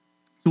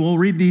So we'll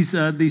read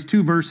these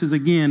two verses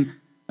again.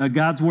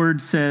 God's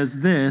word says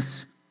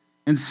this,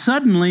 and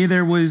suddenly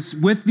there was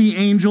with the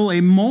angel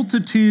a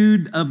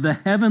multitude of the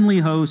heavenly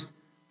host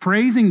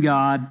praising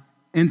God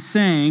and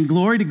saying,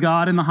 "Glory to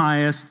God in the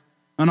highest,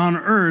 and on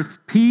earth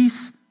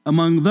peace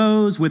among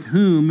those with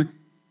whom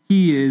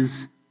he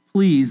is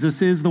pleased."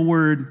 This is the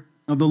word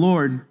of the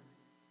Lord.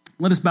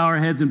 Let us bow our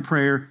heads in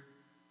prayer.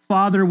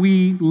 Father,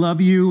 we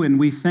love you and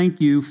we thank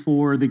you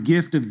for the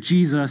gift of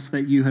Jesus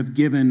that you have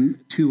given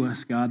to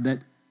us, God, that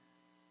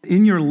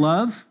in your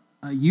love,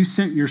 you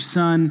sent your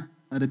son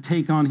to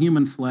take on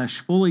human flesh,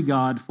 fully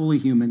God, fully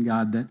human,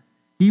 God, that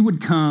he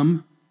would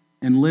come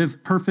and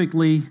live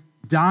perfectly,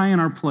 die in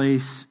our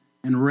place,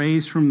 and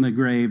raise from the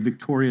grave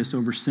victorious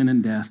over sin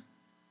and death.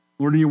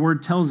 Lord, and your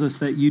word tells us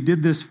that you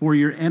did this for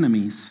your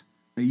enemies,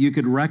 that you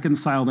could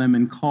reconcile them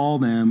and call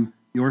them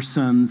your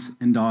sons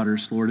and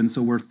daughters, Lord. And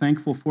so we're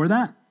thankful for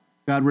that.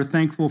 God, we're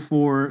thankful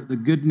for the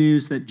good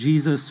news that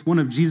Jesus, one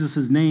of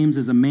Jesus' names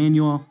is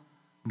Emmanuel,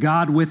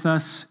 God with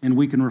us, and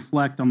we can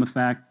reflect on the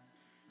fact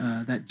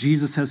that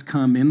Jesus has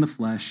come in the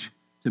flesh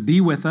to be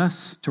with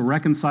us, to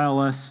reconcile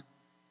us,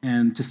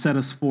 and to set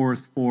us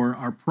forth for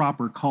our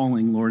proper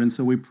calling, Lord. And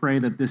so we pray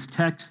that this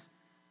text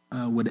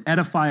would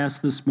edify us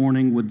this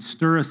morning, would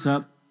stir us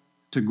up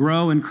to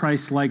grow in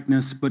Christ's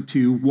likeness, but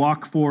to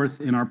walk forth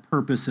in our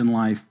purpose in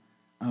life,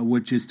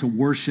 which is to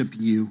worship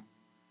you.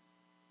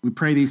 We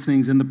pray these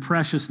things in the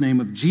precious name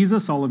of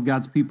Jesus. All of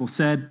God's people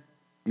said,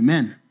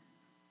 amen.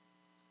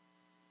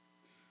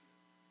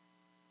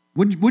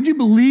 Would you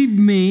believe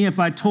me if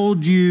I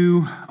told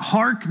you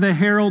Hark, the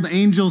Herald,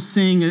 Angels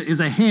Sing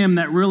is a hymn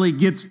that really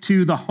gets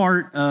to the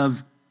heart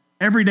of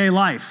everyday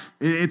life?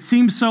 It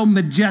seems so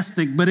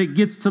majestic, but it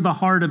gets to the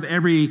heart of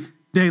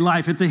everyday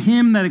life. It's a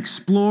hymn that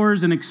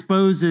explores and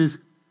exposes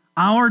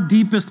our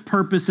deepest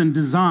purpose and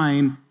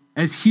design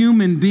as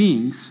human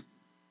beings.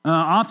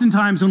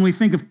 Oftentimes when we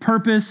think of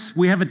purpose,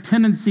 we have a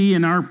tendency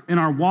in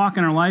our walk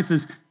in our life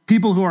as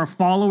people who are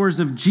followers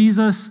of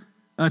Jesus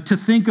to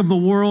think of the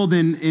world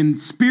in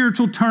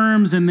spiritual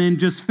terms and then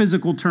just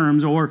physical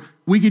terms, or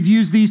we could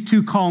use these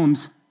two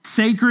columns,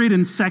 sacred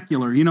and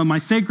secular. You know, my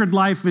sacred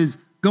life is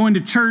going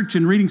to church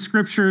and reading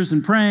scriptures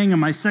and praying, and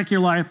my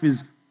secular life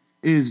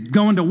is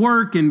going to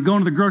work and going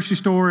to the grocery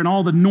store and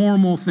all the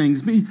normal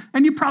things.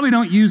 And you probably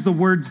don't use the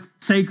words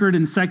sacred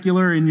and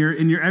secular in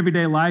your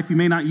everyday life. You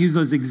may not use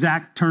those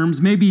exact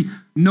terms. Maybe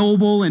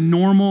noble and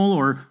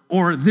normal,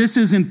 or this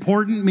is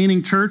important,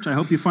 meaning church. I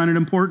hope you find it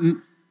important.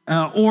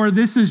 Or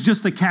this is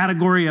just a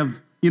category of,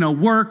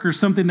 work or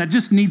something that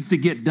just needs to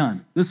get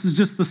done. This is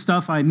just the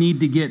stuff I need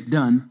to get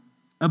done.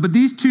 But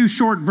these two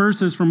short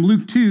verses from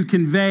Luke 2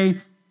 convey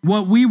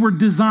what we were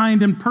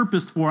designed and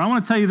purposed for. I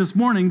want to tell you this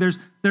morning,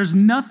 there's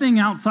nothing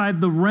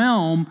outside the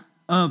realm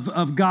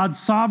of God's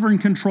sovereign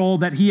control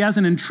that he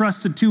hasn't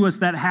entrusted to us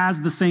that has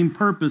the same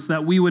purpose,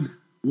 that we would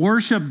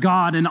worship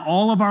God in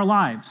all of our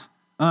lives,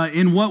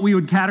 in what we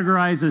would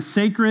categorize as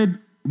sacred,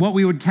 what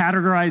we would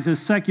categorize as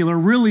secular.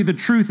 Really, the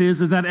truth is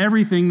that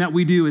everything that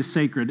we do is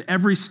sacred.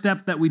 Every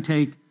step that we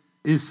take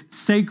is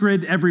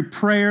sacred. Every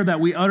prayer that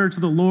we utter to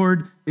the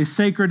Lord is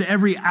sacred.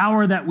 Every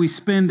hour that we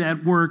spend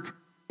at work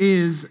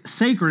is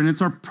sacred. And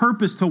it's our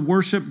purpose to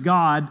worship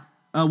God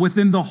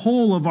within the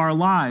whole of our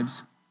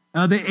lives.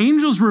 The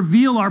angels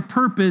reveal our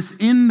purpose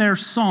in their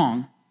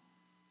song,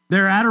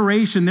 their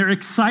adoration, their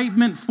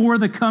excitement for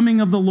the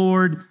coming of the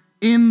Lord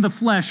in the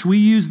flesh. We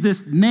use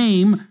this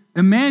name,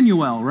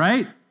 Emmanuel,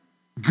 right?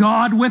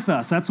 God with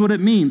us. That's what it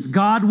means.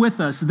 God with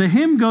us. The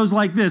hymn goes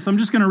like this. I'm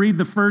just going to read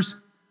the first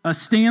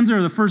stanza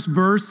or the first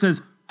verse. It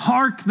says,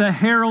 "Hark, the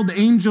herald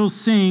angels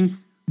sing,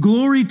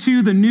 glory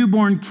to the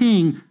newborn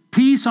King,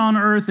 peace on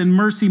earth and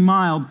mercy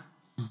mild,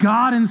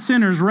 God and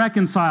sinners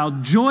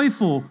reconciled,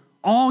 joyful,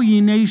 all ye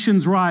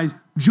nations rise,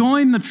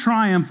 join the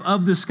triumph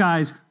of the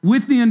skies,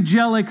 with the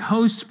angelic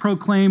hosts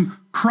proclaim,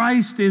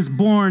 Christ is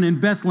born in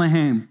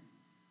Bethlehem.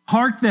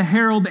 Hark, the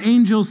herald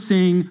angels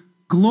sing,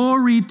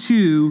 glory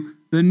to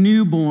the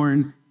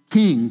newborn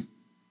King."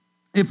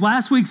 If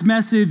last week's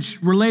message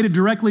related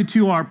directly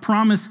to our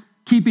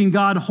promise-keeping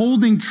God,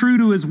 holding true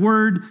to his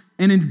word,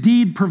 and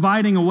indeed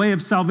providing a way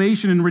of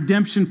salvation and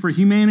redemption for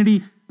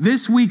humanity,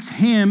 this week's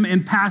hymn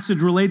and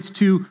passage relates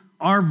to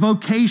our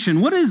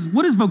vocation. What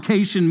does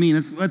vocation mean?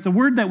 It's a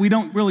word that we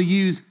don't really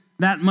use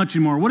that much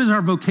anymore. What is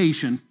our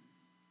vocation?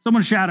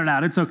 Someone shout it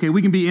out. It's okay.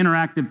 We can be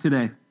interactive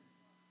today.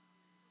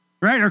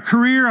 Right? Our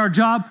career, our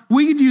job.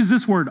 We could use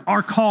this word,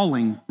 our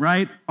calling,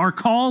 right? Our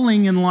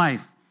calling in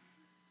life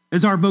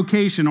is our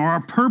vocation or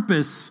our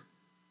purpose,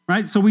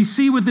 right? So we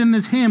see within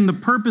this hymn the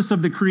purpose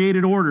of the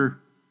created order.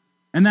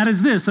 And that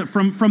is this, that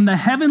from the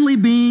heavenly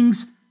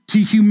beings to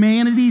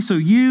humanity, so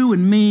you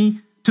and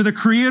me, to the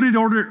created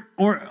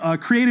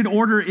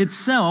order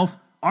itself,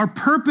 our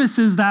purpose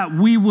is that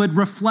we would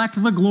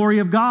reflect the glory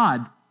of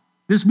God.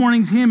 This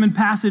morning's hymn and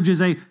passage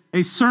is a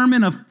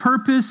sermon of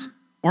purpose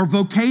or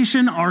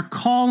vocation, our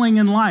calling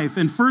in life.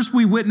 And first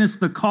we witness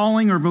the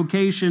calling or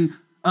vocation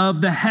of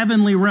the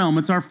heavenly realm.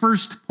 It's our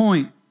first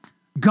point.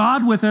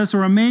 God with us,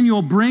 or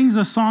Emmanuel, brings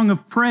a song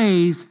of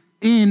praise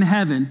in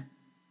heaven.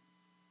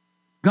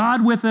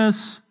 God with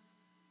us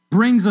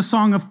brings a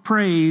song of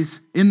praise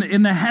in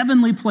the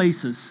heavenly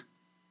places.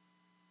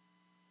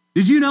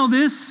 Did you know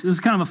this? This is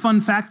kind of a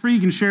fun fact for you.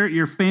 You can share it at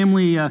your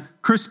family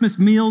Christmas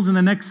meals in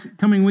the next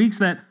coming weeks,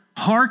 that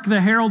Hark, the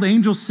Herald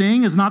Angels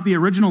Sing is not the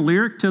original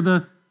lyric to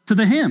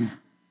the hymn.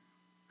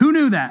 Who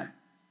knew that?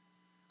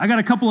 I got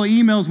a couple of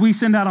emails we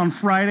send out on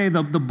Friday,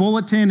 the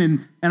bulletin,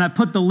 and I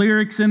put the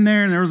lyrics in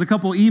there, and there was a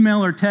couple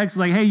email or texts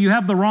like, hey, you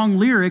have the wrong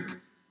lyric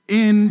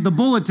in the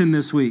bulletin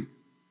this week.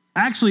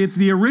 Actually, it's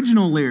the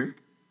original lyric.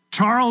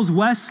 Charles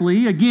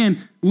Wesley,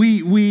 again,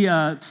 we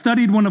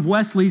studied one of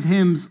Wesley's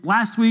hymns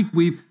last week.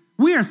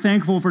 We are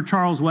thankful for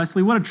Charles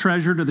Wesley. What a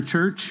treasure to the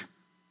church.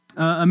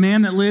 A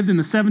man that lived in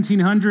the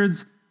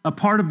 1700s, a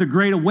part of the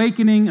Great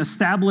Awakening,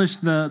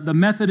 established the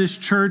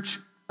Methodist Church,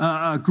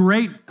 a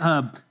great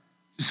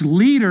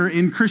leader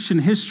in Christian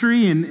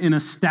history in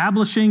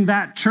establishing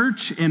that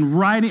church and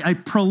writing, a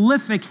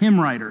prolific hymn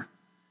writer.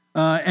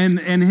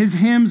 And his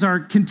hymns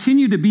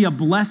continue to be a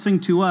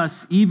blessing to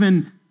us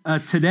even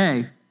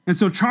today. And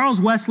so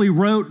Charles Wesley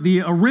wrote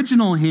the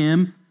original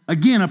hymn,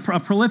 again, a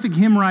prolific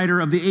hymn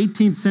writer of the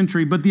 18th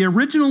century, but the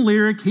original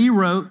lyric he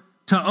wrote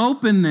to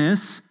open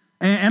this,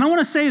 and I want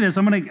to say this,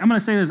 I'm going to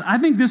say this, I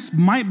think this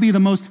might be the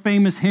most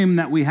famous hymn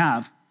that we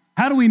have.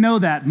 How do we know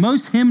that?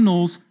 Most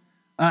hymnals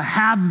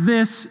have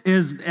this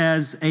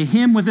as a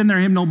hymn within their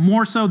hymnal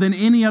more so than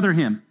any other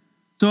hymn.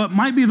 So it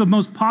might be the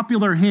most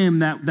popular hymn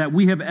that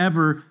we have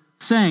ever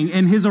sang.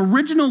 And his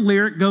original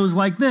lyric goes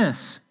like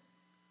this: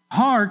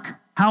 Hark,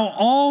 how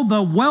all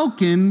the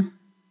welkin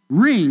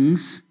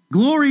rings,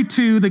 glory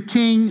to the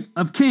King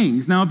of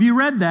Kings. Now, if you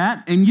read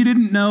that and you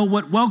didn't know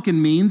what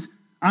welkin means,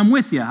 I'm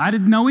with you. I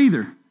didn't know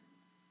either.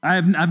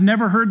 I've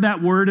never heard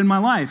that word in my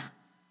life.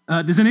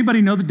 Does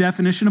anybody know the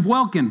definition of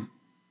welkin?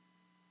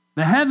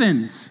 The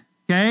heavens,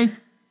 okay?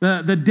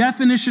 The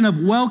definition of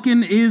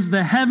welkin is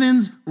the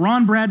heavens.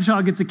 Ron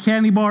Bradshaw gets a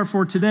candy bar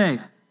for today.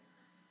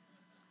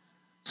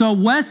 So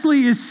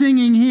Wesley is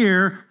singing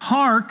here,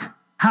 hark,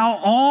 how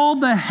all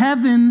the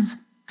heavens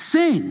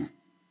sing.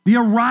 The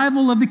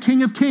arrival of the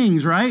King of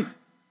Kings, right?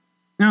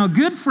 Now, a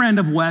good friend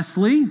of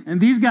Wesley,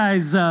 and these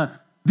guys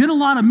did a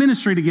lot of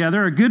ministry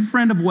together. A good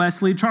friend of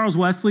Wesley, Charles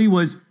Wesley,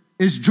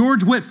 is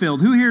George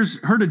Whitefield. Who here's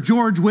heard of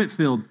George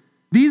Whitefield?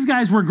 These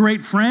guys were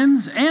great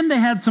friends, and they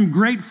had some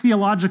great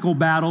theological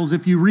battles.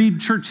 If you read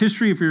church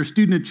history, if you're a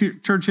student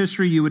of church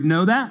history, you would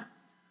know that.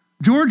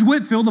 George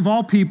Whitefield, of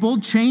all people,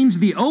 changed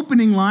the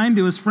opening line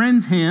to his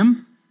friend's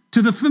hymn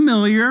to the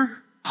familiar,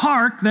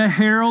 Hark, the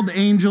herald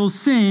angels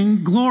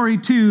sing, glory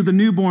to the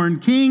newborn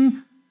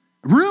King.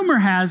 Rumor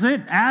has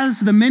it,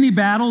 as the many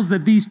battles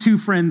that these two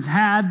friends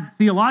had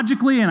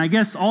theologically, and I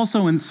guess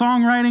also in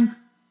songwriting,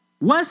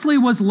 Wesley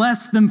was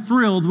less than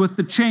thrilled with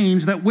the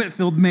change that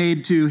Whitefield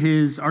made to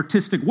his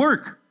artistic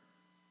work.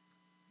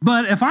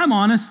 But if I'm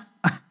honest,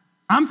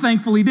 I'm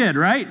thankful he did,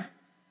 right?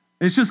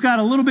 It's just got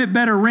a little bit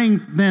better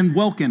ring than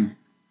welkin.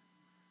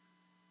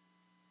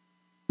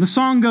 The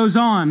song goes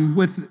on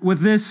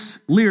with this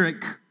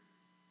lyric.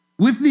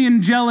 With the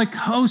angelic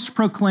host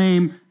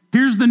proclaim,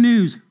 here's the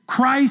news,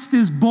 Christ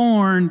is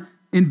born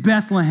in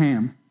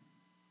Bethlehem.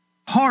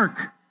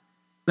 Hark,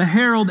 the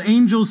herald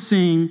angels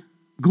sing,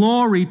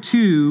 glory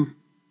to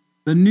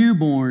the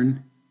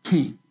newborn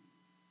King.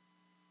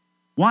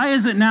 Why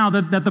is it now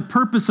that the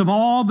purpose of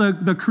all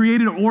the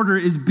created order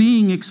is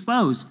being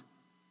exposed?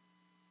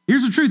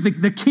 Here's the truth,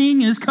 the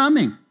King is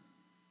coming.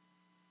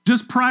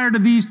 Just prior to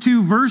these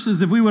two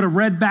verses, if we would have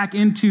read back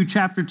into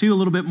chapter 2 a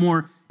little bit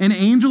more, an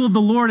angel of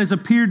the Lord has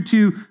appeared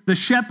to the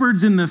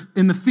shepherds in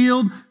the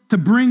field to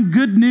bring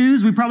good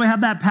news. We probably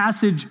have that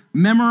passage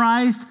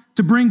memorized,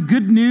 to bring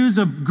good news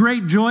of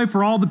great joy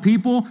for all the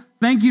people.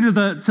 Thank you to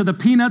the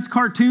Peanuts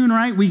cartoon,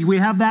 right? We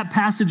have that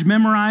passage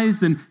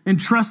memorized and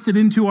entrusted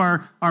into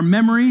our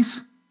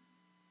memories.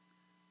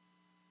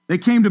 They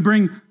came to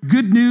bring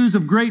good news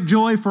of great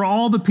joy for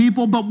all the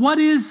people. But what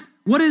is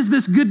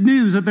this good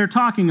news that they're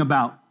talking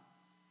about?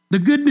 The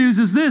good news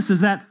is this, is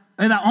that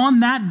on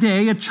that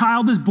day, a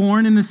child is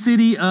born in the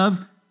city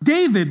of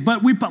David.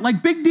 But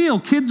big deal,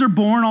 kids are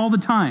born all the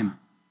time.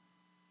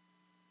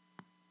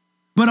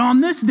 But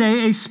on this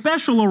day, a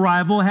special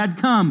arrival had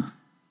come.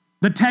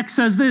 The text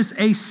says this,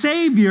 a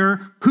Savior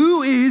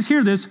who is,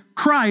 hear this,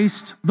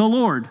 Christ the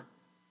Lord.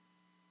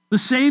 The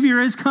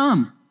Savior has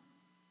come.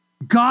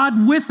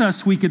 God with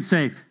us, we could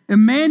say.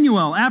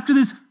 Emmanuel, after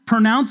this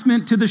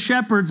pronouncement to the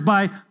shepherds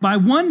by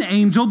one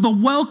angel, the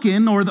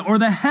welkin or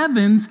the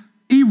heavens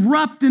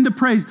erupt into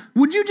praise.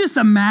 Would you just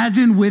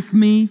imagine with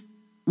me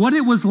what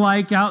it was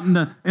like out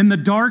in the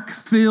dark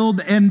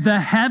field and the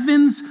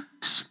heavens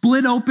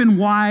split open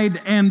wide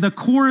and the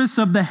chorus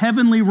of the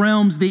heavenly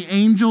realms, the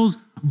angels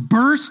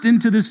burst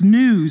into this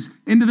news,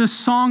 into this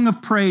song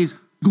of praise.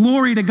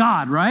 Glory to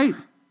God, right?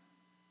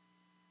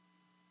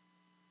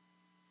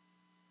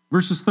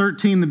 Verses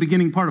 13, the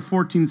beginning part of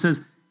 14 says,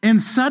 and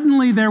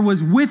suddenly there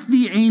was with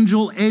the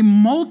angel a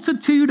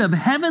multitude of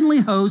heavenly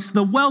hosts,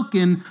 the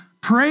welkin,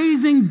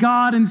 praising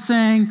God and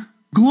saying,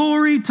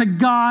 glory to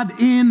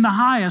God in the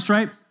highest,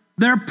 right?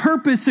 Their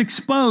purpose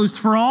exposed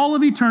for all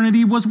of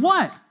eternity was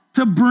what?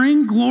 To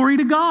bring glory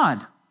to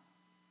God.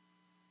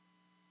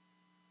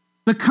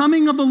 The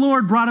coming of the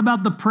Lord brought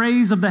about the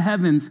praise of the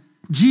heavens.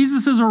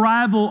 Jesus'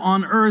 arrival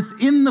on earth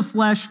in the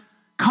flesh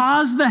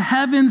caused the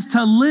heavens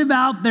to live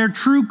out their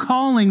true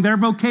calling, their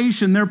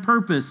vocation, their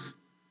purpose,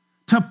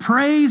 to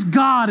praise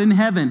God in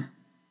heaven.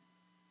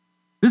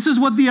 This is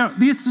what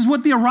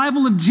the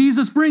arrival of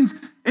Jesus brings.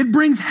 It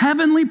brings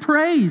heavenly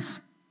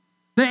praise.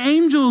 The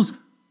angels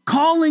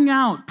calling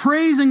out,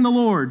 praising the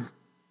Lord.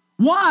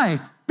 Why?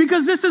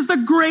 Because this is the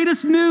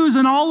greatest news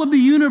in all of the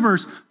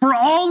universe for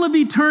all of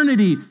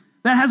eternity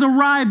that has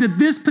arrived at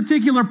this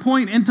particular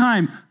point in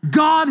time.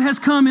 God has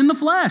come in the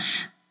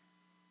flesh.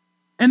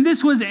 And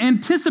this was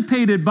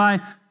anticipated by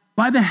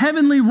the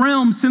heavenly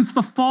realm since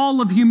the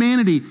fall of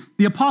humanity.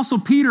 The Apostle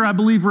Peter, I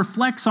believe,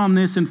 reflects on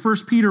this in 1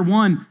 Peter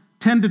 1,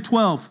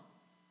 10-12.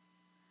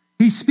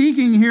 He's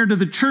speaking here to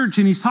the church,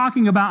 and he's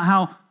talking about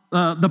how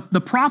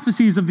the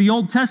prophecies of the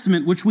Old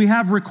Testament, which we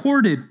have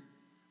recorded,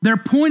 they're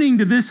pointing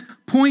to this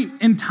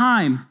point in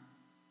time.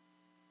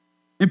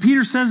 And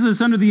Peter says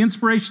this under the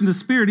inspiration of the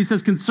Spirit. He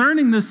says,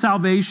 concerning this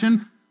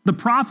salvation, the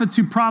prophets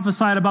who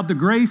prophesied about the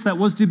grace that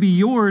was to be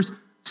yours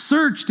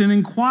searched and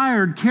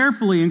inquired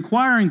carefully,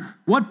 inquiring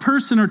what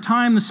person or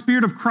time the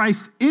Spirit of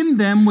Christ in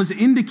them was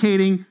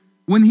indicating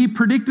when he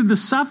predicted the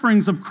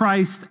sufferings of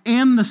Christ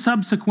and the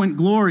subsequent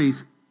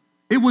glories.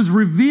 It was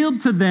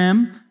revealed to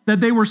them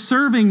that they were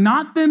serving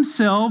not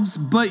themselves,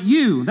 but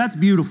you. That's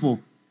beautiful.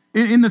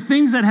 In the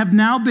things that have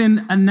now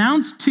been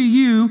announced to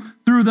you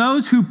through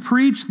those who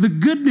preach the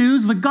good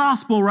news, the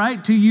gospel,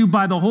 right, to you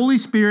by the Holy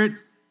Spirit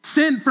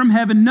sent from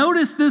heaven.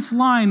 Notice this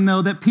line,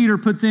 though, that Peter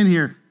puts in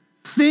here.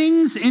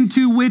 Things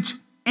into which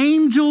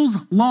angels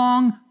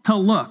long to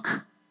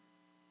look.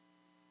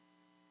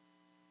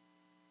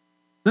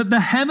 That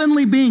the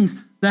heavenly beings,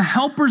 the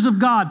helpers of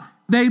God,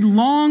 they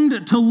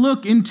longed to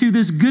look into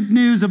this good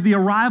news of the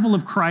arrival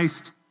of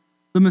Christ,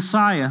 the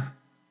Messiah.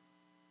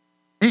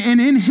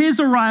 And in his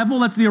arrival,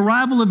 that's the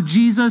arrival of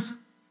Jesus,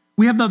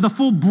 we have the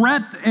full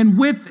breadth and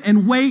width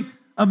and weight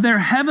of their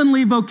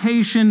heavenly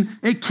vocation.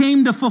 It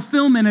came to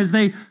fulfillment as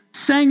they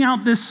sang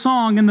out this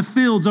song in the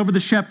fields over the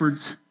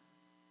shepherds.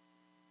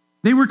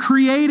 They were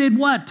created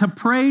what? To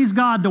praise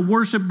God, to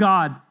worship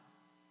God.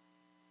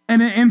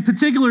 And in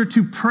particular,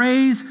 to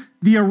praise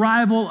the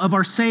arrival of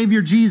our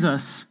Savior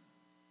Jesus.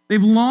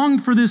 They've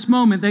longed for this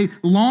moment. They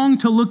long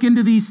to look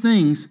into these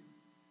things.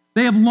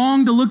 They have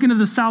longed to look into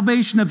the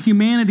salvation of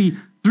humanity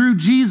through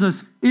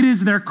Jesus. It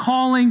is their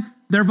calling,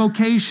 their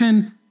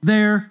vocation,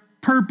 their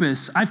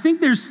purpose. I think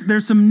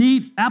there's some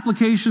neat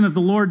application that the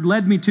Lord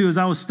led me to as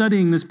I was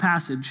studying this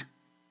passage.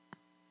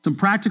 Some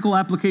practical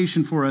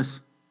application for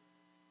us.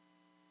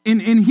 In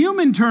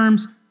human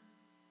terms,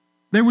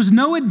 there was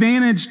no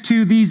advantage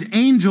to these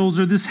angels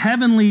or this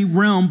heavenly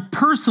realm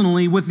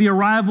personally with the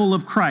arrival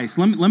of Christ.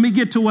 Let me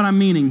get to what I'm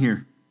meaning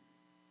here.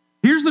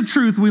 Here's the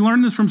truth. We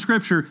learn this from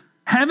Scripture.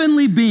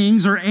 Heavenly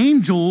beings or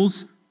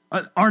angels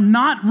are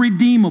not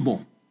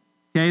redeemable.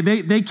 Okay,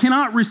 they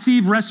cannot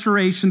receive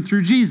restoration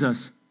through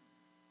Jesus.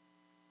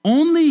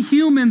 Only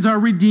humans are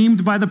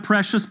redeemed by the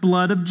precious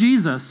blood of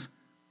Jesus.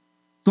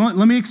 So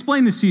let me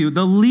explain this to you.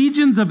 The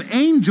legions of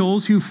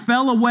angels who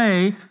fell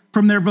away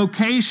from their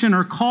vocation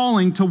or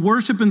calling to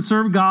worship and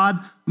serve God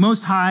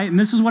Most High, and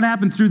this is what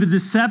happened through the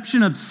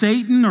deception of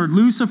Satan or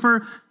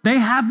Lucifer, they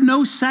have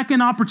no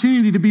second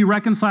opportunity to be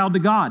reconciled to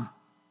God.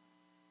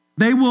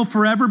 They will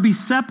forever be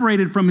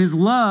separated from his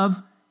love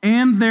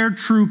and their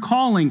true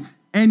calling.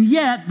 And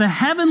yet, the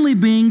heavenly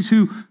beings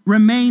who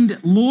remained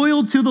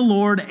loyal to the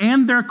Lord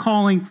and their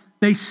calling,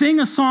 they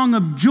sing a song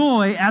of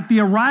joy at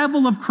the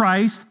arrival of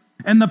Christ,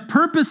 and the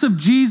purpose of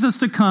Jesus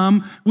to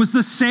come was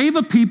to save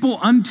a people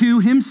unto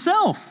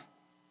himself.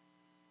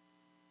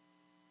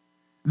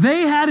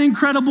 They had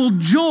incredible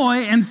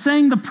joy and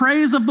sang the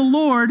praise of the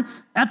Lord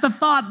at the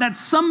thought that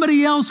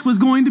somebody else was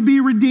going to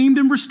be redeemed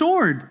and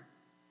restored.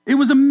 It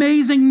was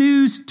amazing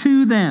news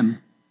to them.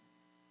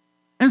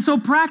 And so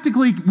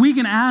practically, we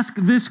can ask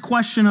this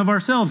question of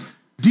ourselves.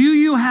 Do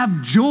you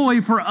have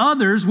joy for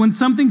others when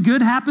something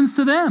good happens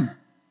to them?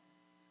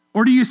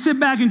 Or do you sit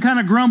back and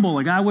kind of grumble,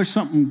 like, I wish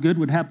something good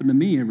would happen to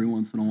me every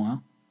once in a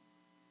while?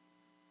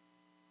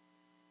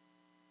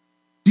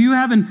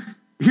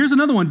 Here's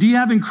another one. Do you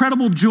have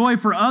incredible joy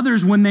for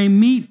others when they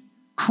meet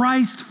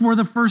Christ for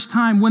the first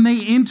time, when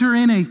they enter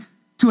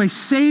to a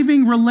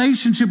saving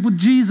relationship with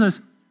Jesus,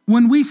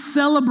 when we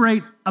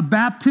celebrate a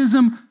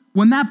baptism,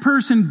 when that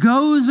person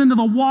goes into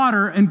the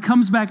water and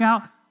comes back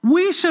out,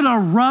 we should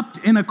erupt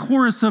in a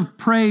chorus of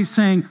praise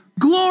saying,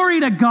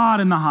 glory to God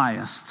in the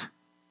highest.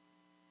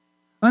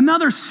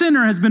 Another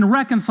sinner has been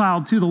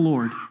reconciled to the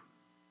Lord.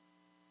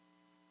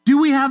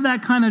 Do we have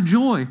that kind of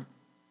joy?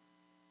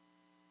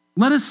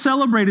 Let us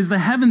celebrate as the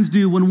heavens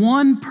do when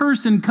one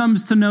person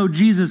comes to know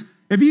Jesus.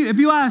 If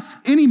you ask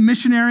any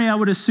missionary, I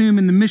would assume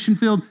in the mission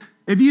field,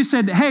 if you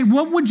said, hey,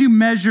 how would you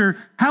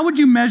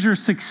measure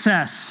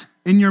success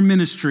in your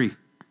ministry?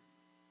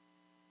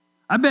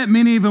 I bet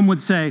many of them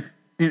would say,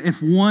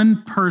 if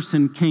one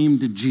person came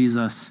to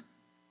Jesus,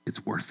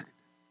 it's worth it.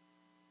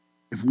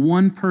 If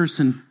one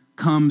person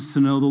comes to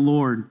know the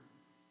Lord,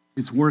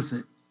 it's worth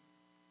it.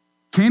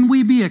 Can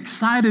we be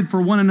excited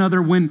for one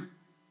another when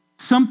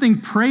something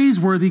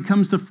praiseworthy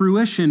comes to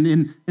fruition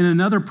in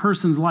another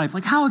person's life?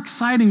 Like, how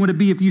exciting would it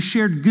be if you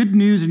shared good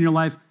news in your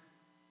life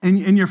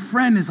and your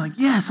friend is like,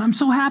 yes, I'm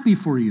so happy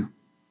for you.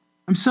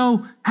 I'm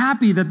so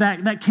happy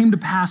that came to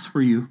pass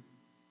for you.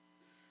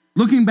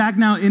 Looking back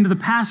now into the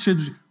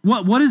passage,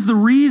 what is the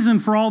reason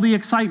for all the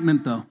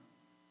excitement, though?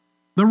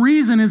 The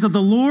reason is that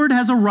the Lord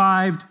has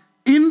arrived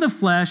in the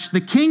flesh,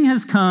 the King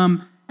has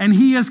come, and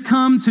he has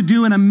come to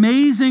do an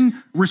amazing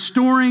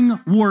restoring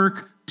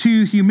work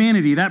to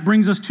humanity. That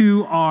brings us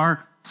to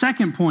our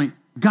second point.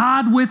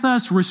 God with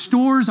us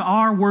restores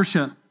our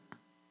worship.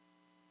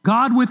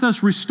 God with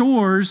us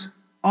restores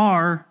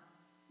our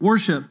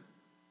worship.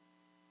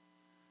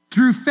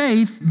 Through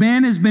faith,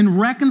 man has been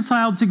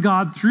reconciled to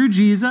God through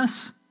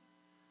Jesus,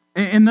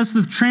 and thus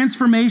the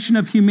transformation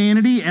of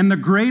humanity and the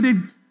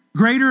greater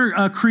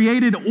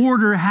created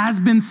order has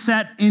been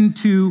set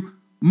into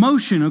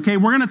motion. Okay,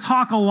 we're going to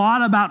talk a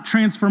lot about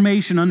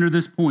transformation under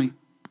this point,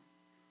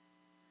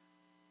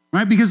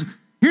 right? Because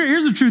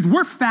here's the truth.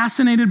 We're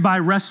fascinated by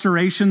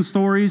restoration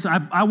stories.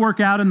 I work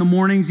out in the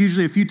mornings,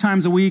 usually a few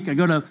times a week. I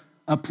go to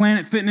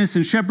Planet Fitness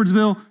in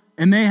Shepherdsville,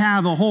 and they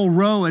have a whole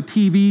row of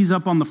TVs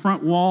up on the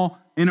front wall.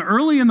 And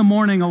early in the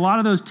morning, a lot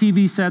of those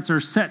TV sets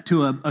are set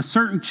to a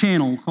certain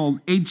channel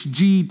called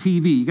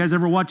HGTV. You guys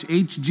ever watch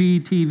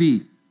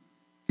HGTV?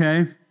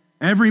 Okay.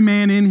 Every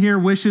man in here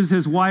wishes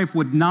his wife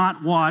would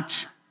not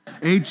watch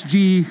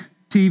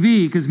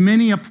HGTV because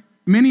many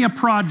a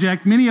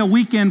project, many a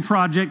weekend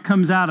project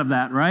comes out of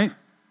that, right?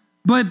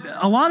 But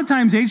a lot of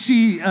times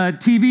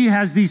HGTV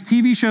has these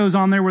TV shows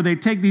on there where they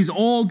take these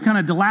old kind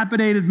of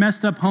dilapidated,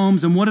 messed up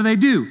homes, and what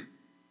do?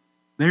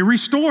 They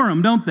restore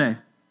them, don't they?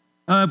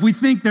 If we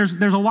think there's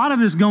a lot of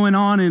this going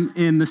on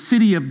in the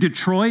city of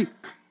Detroit.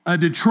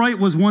 Detroit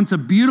was once a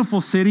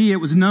beautiful city. It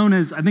was known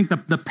as, I think,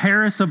 the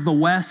Paris of the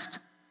West.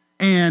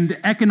 And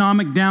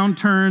economic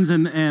downturns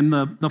and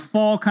the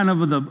fall kind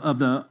of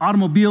the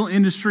automobile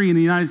industry in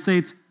the United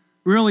States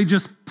really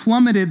just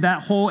plummeted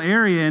that whole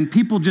area, and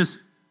people just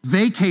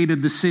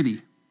vacated the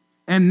city.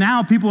 And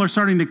now people are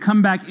starting to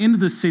come back into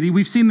the city.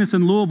 We've seen this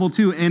in Louisville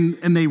too,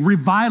 and they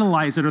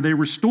revitalize it or they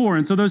restore.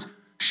 And so those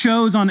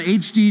shows on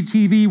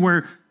HGTV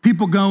where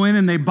people go in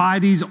and they buy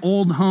these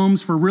old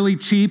homes for really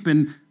cheap,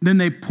 and then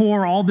they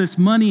pour all this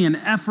money and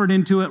effort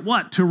into it.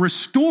 What? To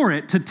restore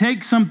it, to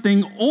take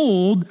something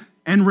old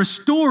and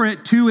restore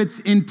it to its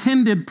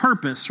intended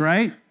purpose,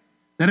 right?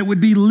 That it would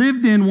be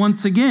lived in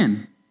once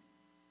again.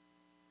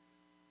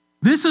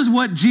 This is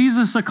what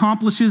Jesus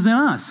accomplishes in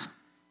us.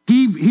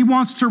 He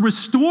wants to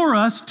restore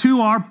us to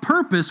our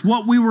purpose,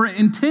 what we were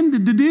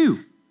intended to do.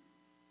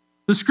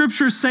 The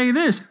scriptures say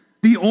this: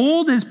 the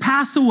old has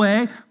passed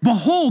away,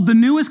 behold, the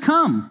new has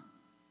come.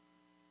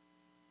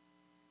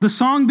 The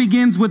song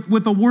begins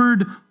with the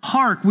word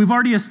hark. We've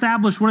already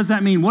established, what does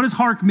that mean? What does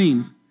hark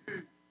mean?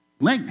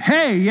 Like,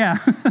 hey, yeah,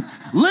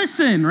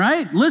 listen,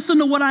 right? Listen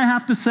to what I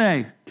have to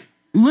say.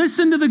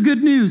 Listen to the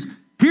good news.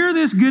 Hear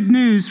this good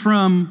news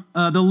from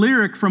the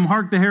lyric from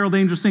Hark, the Herald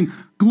Angels Sing.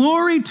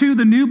 Glory to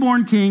the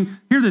newborn King.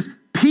 Hear this.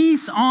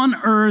 Peace on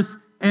earth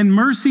and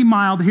mercy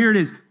mild. Here it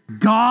is.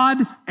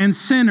 God and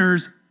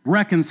sinners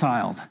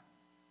reconciled.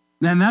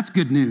 And that's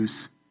good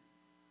news.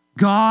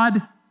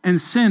 God and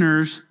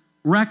sinners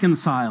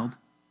reconciled.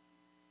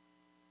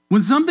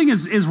 When something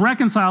is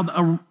reconciled,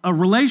 a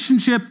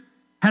relationship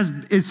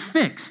is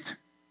fixed.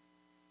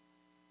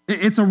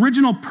 Its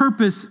original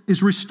purpose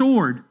is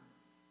restored.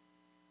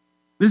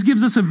 This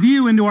gives us a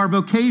view into our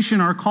vocation,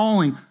 our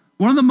calling.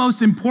 One of the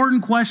most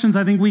important questions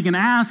I think we can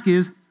ask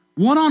is,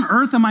 what on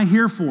earth am I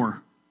here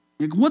for?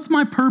 Like, what's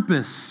my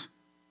purpose?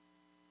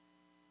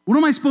 What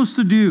am I supposed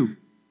to do?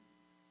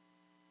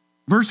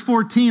 Verse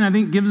 14, I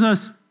think, gives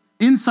us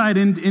insight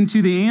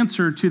into the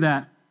answer to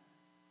that.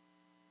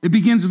 It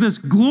begins with this: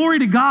 glory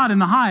to God in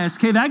the highest.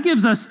 Okay, that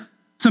gives us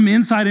some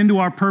insight into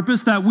our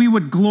purpose, that we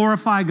would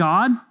glorify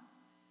God,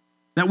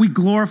 that we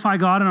glorify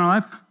God in our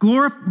life.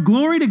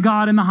 Glory to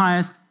God in the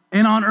highest,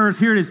 and on earth,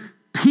 here it is,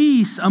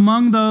 peace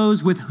among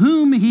those with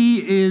whom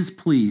he is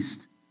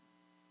pleased.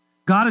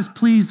 God is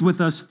pleased with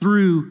us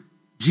through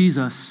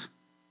Jesus.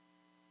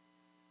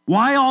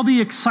 Why all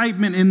the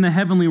excitement in the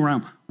heavenly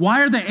realm?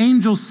 Why are the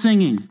angels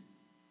singing?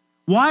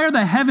 Why are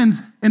the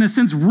heavens, in a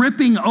sense,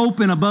 ripping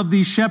open above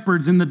these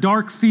shepherds in the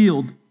dark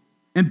field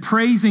and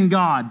praising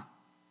God?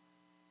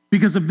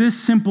 Because of this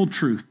simple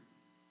truth.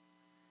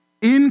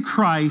 In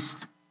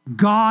Christ,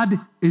 God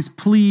is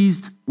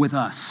pleased with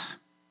us.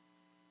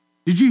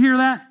 Did you hear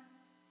that?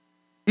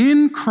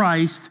 In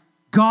Christ,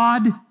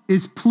 God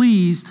is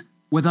pleased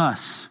with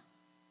us.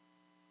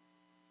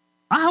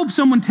 I hope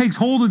someone takes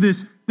hold of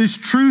this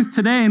truth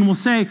today and will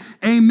say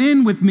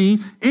amen with me.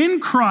 In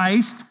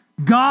Christ,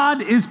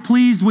 God is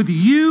pleased with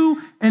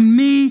you and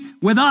me,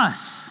 with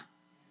us.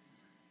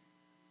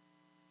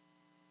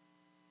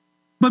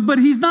 But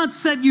he's not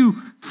set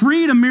you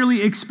free to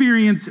merely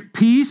experience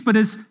peace, but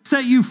has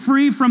set you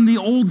free from the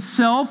old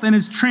self and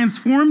has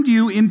transformed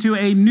you into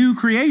a new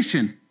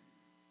creation.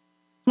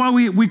 That's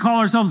why we call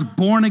ourselves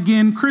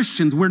born-again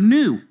Christians. We're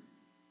new.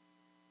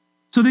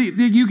 so that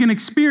you can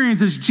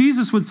experience, as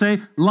Jesus would say,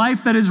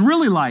 life that is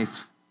really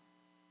life.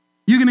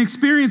 You can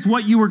experience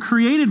what you were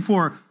created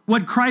for,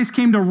 what Christ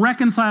came to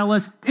reconcile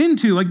us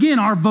into. Again,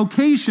 our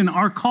vocation,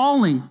 our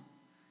calling.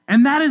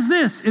 And that is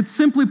this. It's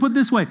simply put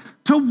this way,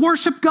 to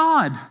worship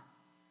God.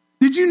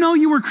 Did you know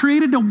you were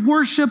created to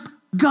worship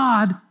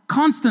God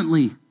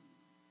constantly?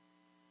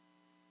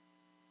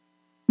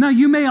 Now,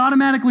 you may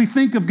automatically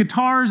think of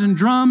guitars and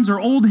drums or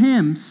old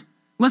hymns.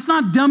 Let's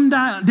not dumb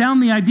down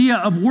the idea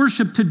of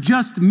worship to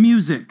just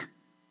music.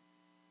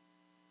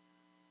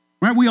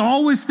 Right? We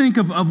always think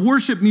of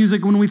worship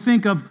music when we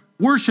think of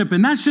worship,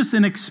 and that's just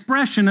an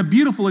expression, a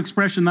beautiful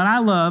expression that I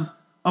love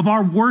of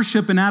our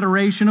worship and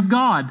adoration of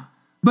God.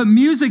 But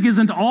music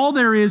isn't all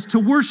there is to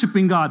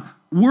worshiping God.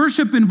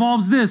 Worship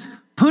involves this,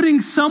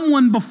 putting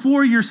someone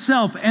before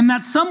yourself, and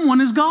that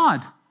someone is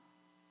God.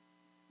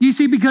 You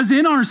see, because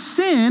in our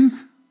sin,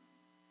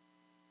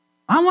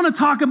 I want to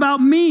talk about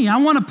me. I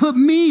want to put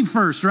me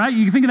first, right?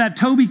 You can think of that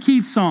Toby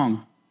Keith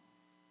song.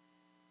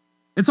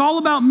 It's all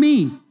about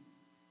me.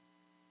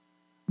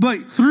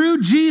 But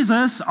through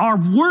Jesus, our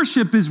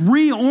worship is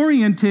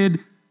reoriented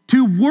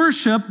to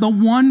worship the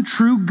one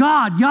true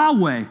God,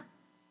 Yahweh.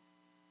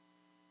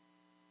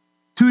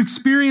 To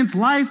experience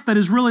life that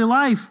is really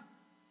life.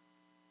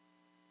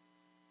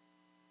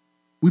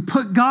 We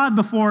put God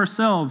before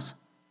ourselves.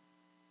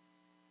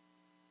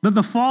 That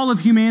the fall of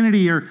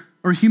humanity or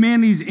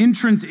humanity's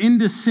entrance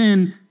into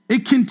sin,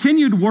 it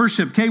continued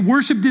worship. Okay,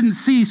 worship didn't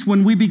cease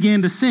when we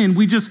began to sin.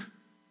 We just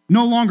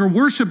no longer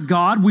worshiped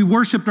God. We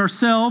worshiped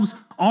ourselves,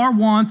 our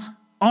wants,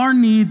 our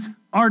needs,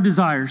 our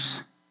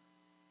desires.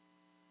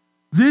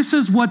 This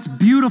is what's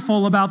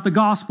beautiful about the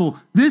gospel.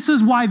 This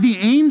is why the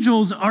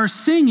angels are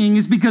singing,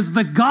 is because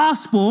the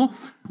gospel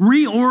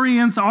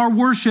reorients our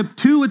worship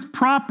to its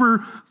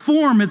proper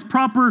form, its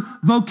proper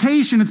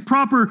vocation, its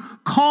proper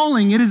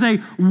calling. It is a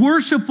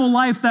worshipful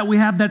life that we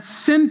have that's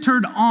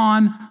centered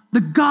on the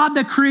God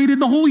that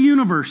created the whole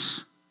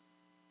universe.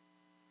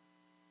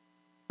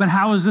 But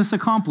how is this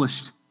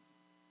accomplished?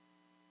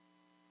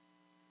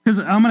 Because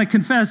I'm going to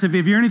confess, if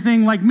you're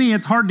anything like me,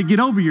 it's hard to get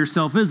over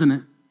yourself, isn't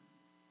it?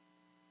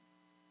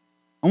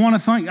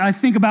 I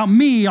think about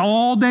me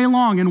all day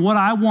long and what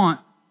I want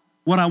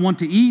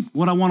to eat,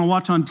 what I want to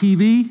watch on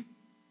TV.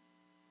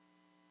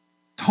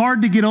 It's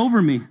hard to get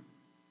over me.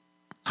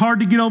 It's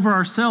hard to get over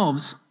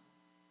ourselves.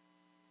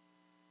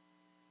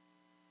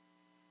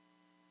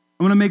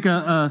 I'm going to make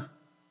a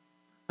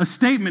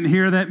statement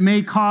here that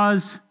may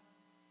cause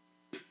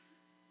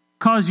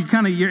you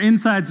kind of your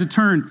insides to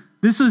turn.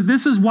 This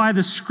is why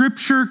the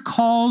scripture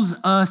calls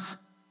us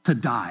to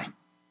die.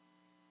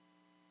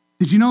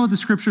 Did you know that the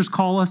scriptures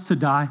call us to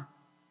die?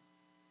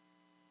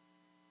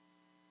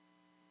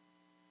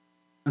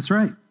 That's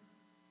right.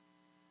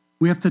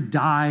 We have to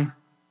die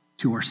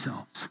to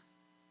ourselves.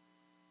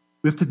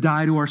 We have to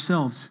die to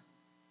ourselves.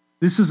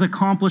 This is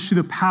accomplished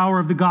through the power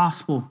of the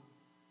gospel.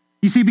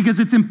 You see, because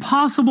it's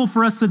impossible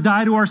for us to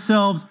die to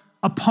ourselves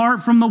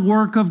apart from the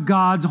work of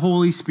God's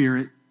Holy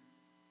Spirit.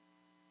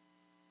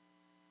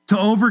 To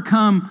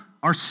overcome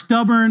our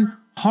stubborn,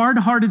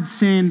 hard-hearted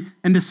sin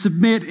and to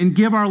submit and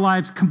give our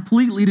lives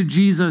completely to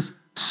Jesus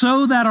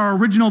so that our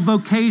original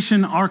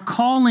vocation, our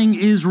calling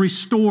is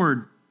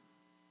restored.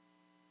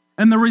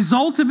 And the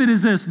result of it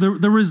is this, the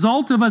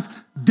result of us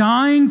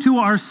dying to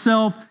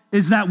ourselves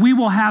is that we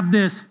will have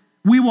this.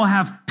 We will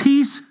have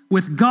peace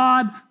with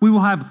God. We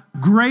will have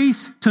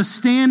grace to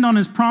stand on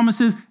his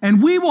promises.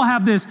 And we will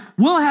have this.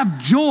 We'll have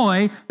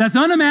joy that's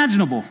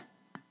unimaginable.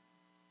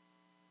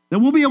 That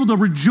we'll be able to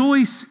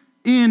rejoice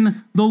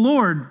in the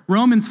Lord.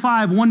 Romans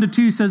 5,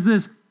 1-2 says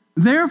this,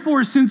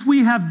 therefore, since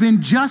we have been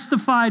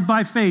justified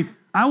by faith,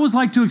 I always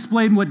like to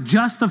explain what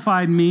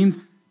justified means.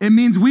 It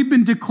means we've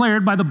been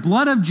declared by the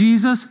blood of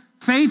Jesus,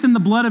 faith in the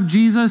blood of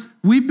Jesus,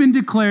 we've been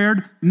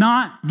declared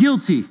not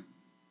guilty.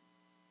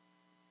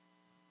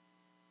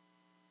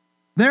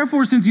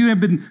 Therefore, since you have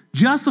been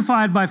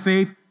justified by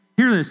faith,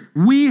 hear this,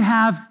 we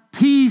have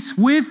peace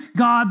with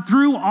God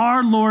through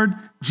our Lord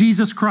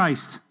Jesus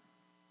Christ.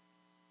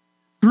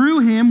 Through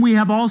him, we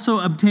have also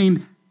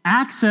obtained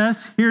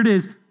access, here it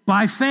is,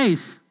 by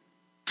faith,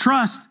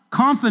 trust,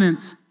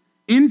 confidence,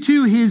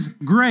 into his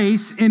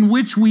grace in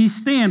which we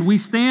stand. We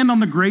stand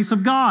on the grace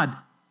of God.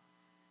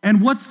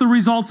 And what's the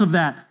result of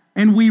that?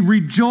 And we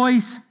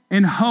rejoice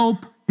and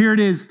hope, here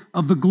it is,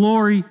 of the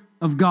glory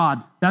of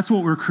God. That's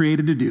what we're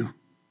created to do.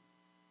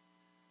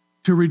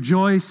 To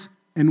rejoice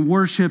and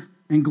worship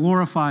and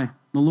glorify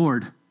the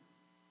Lord.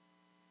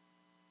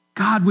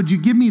 God, would you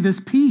give me this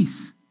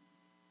peace?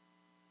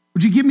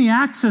 Would you give me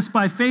access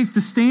by faith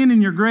to stand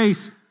in your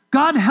grace?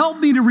 God, help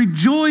me to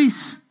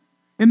rejoice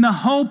in the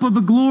hope of the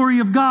glory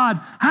of God.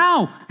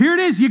 How? Here it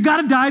is. You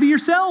got to die to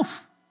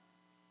yourself.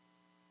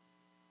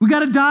 We got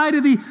to die to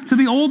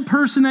the old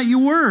person that you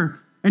were.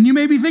 And you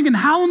may be thinking,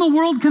 how in the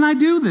world can I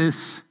do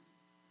this?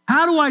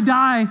 How do I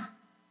die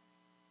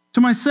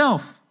to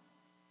myself?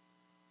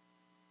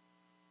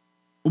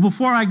 Well,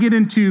 before I get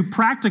into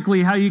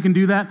practically how you can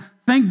do that,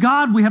 thank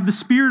God we have the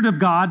Spirit of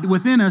God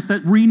within us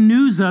that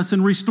renews us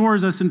and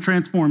restores us and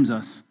transforms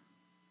us.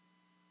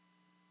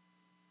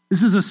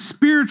 This is a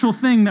spiritual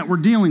thing that we're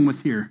dealing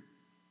with here.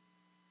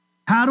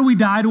 How do we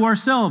die to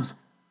ourselves?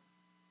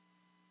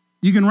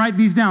 You can write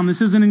these down.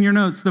 This isn't in your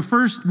notes. The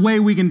first way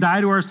we can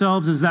die to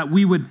ourselves is that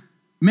we would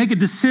make a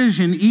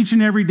decision each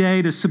and every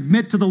day to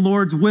submit to the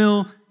Lord's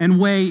will and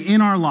way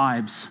in our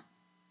lives.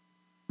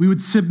 We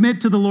would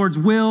submit to the Lord's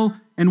will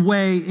and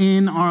way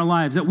in our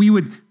lives. That we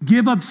would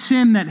give up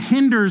sin that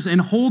hinders and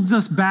holds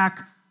us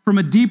back from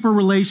a deeper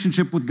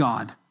relationship with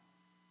God.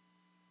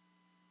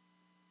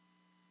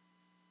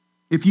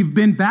 If you've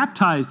been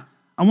baptized,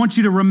 I want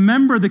you to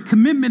remember the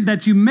commitment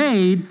that you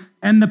made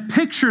and the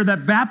picture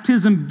that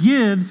baptism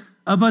gives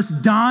of us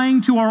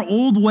dying to our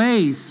old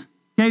ways.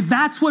 Okay,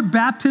 that's what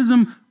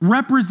baptism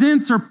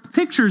represents or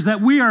pictures, that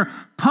we are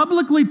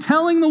publicly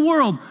telling the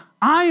world,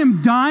 I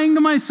am dying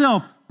to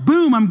myself.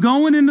 Boom, I'm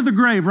going into the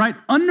grave, right?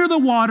 Under the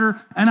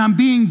water, and I'm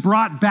being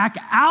brought back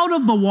out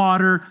of the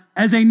water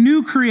as a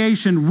new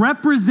creation,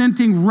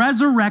 representing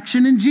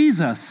resurrection in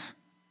Jesus.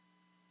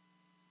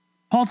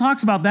 Paul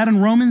talks about that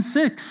in Romans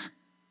 6.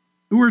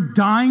 We're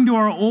dying to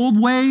our old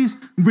ways,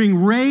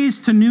 being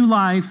raised to new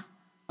life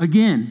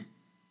again.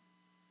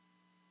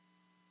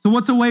 So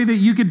what's a way that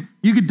you could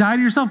die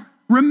to yourself?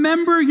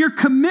 Remember your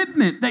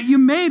commitment that you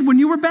made when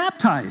you were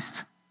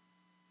baptized.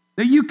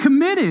 That you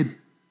committed.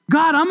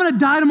 God, I'm going to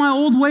die to my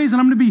old ways and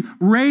I'm going to be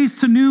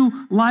raised to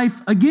new life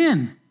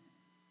again.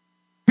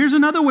 Here's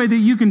another way that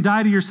you can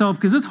die to yourself,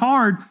 because it's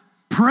hard.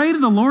 Pray to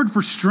the Lord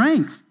for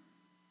strength.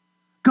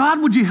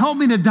 God, would you help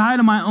me to die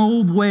to my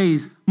old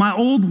ways, my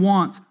old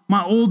wants,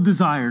 my old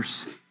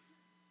desires?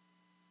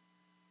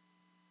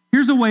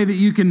 Here's a way that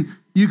you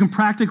can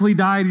practically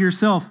die to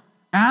yourself.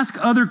 Ask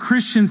other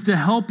Christians to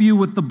help you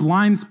with the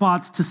blind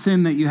spots to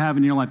sin that you have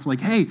in your life.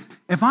 Like, hey,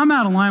 if I'm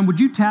out of line,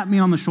 would you tap me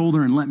on the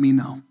shoulder and let me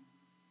know?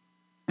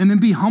 And then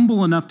be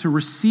humble enough to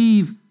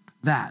receive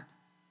that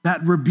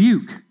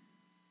rebuke.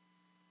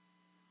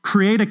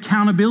 Create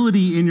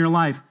accountability in your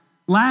life.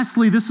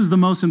 Lastly, this is the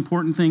most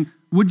important thing.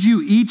 Would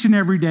you each and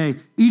every day,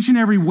 each and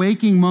every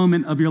waking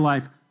moment of your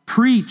life,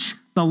 preach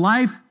the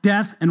life,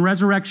 death, and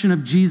resurrection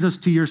of Jesus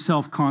to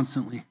yourself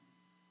constantly?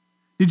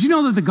 Did you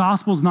know that the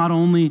gospel is not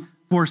only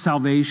for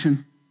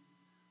salvation?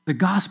 The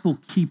gospel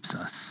keeps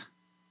us.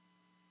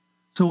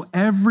 So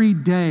every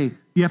day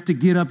you have to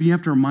get up, you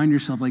have to remind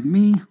yourself, like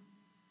me,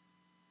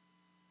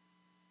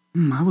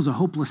 I was a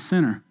hopeless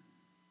sinner.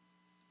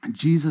 And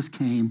Jesus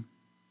came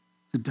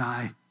to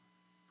die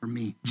for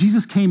me.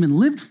 Jesus came and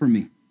lived for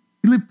me.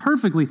 He lived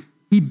perfectly.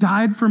 He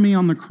died for me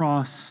on the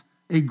cross,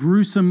 a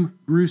gruesome,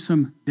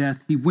 gruesome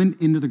death. He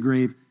went into the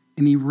grave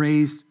and he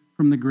raised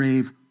from the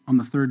grave on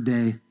the third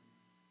day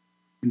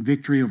in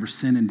victory over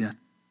sin and death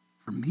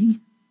for me.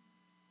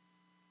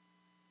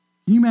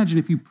 Can you imagine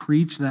if you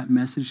preach that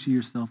message to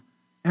yourself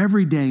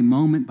every day,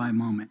 moment by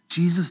moment?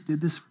 Jesus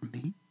did this for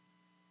me.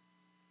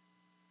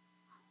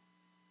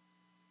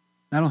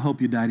 That'll help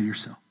you die to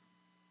yourself.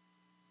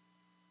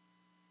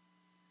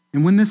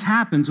 And when this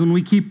happens, when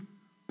we keep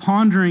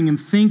pondering and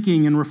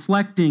thinking and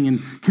reflecting and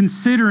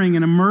considering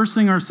and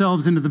immersing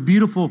ourselves into the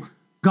beautiful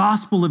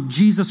gospel of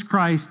Jesus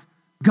Christ,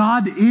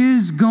 God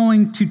is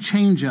going to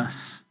change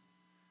us,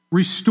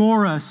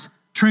 restore us,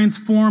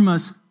 transform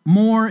us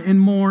more and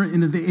more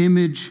into the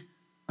image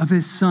of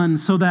his Son,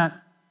 so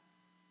that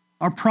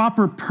our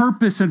proper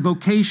purpose and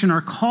vocation,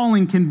 our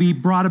calling, can be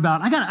brought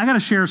about. I got to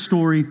share a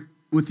story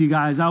with you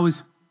guys. I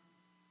was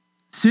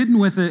sitting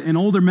with an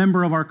older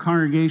member of our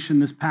congregation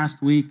this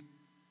past week.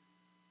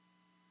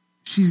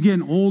 She's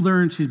getting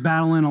older and she's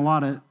battling a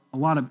lot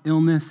of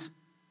illness.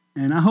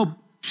 And I hope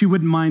she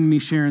wouldn't mind me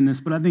sharing this,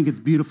 but I think it's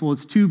beautiful.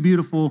 It's too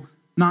beautiful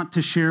not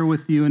to share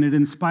with you, and it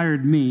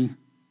inspired me.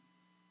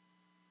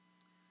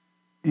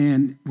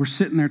 And we're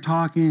sitting there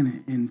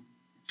talking, and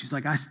she's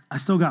like, I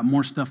still got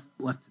more stuff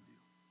left to do.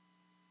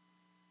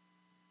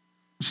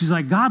 She's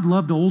like, God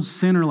loved an old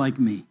sinner like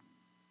me.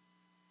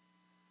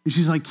 And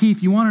she's like,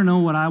 Keith, you want to know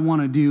what I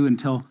want to do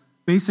until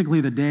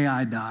basically the day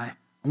I die?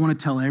 I want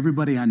to tell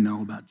everybody I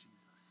know about Jesus.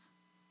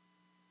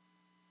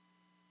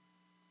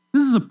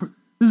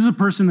 This is a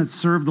person that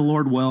served the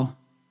Lord well.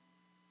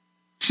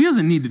 She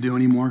doesn't need to do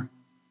anymore.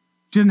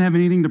 She doesn't have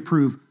anything to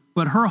prove.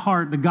 But her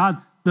heart,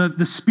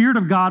 the Spirit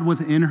of God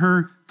within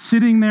her,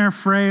 sitting there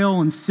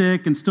frail and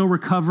sick and still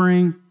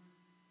recovering,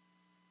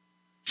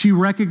 she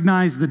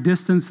recognized the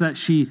distance that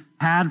she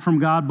had from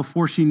God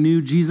before she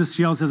knew Jesus.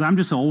 She always says, I'm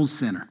just an old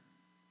sinner.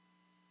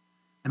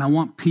 And I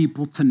want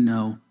people to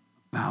know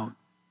about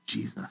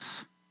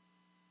Jesus.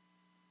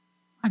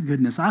 My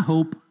goodness, I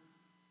hope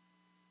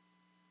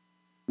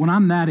when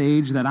I'm that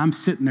age that I'm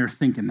sitting there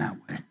thinking that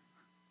way.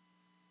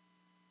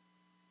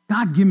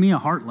 God, give me a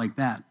heart like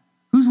that.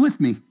 Who's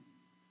with me?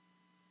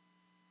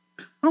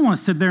 I don't want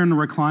to sit there in the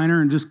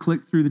recliner and just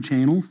click through the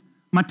channels.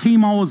 My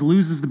team always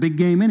loses the big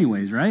game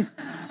anyways, right?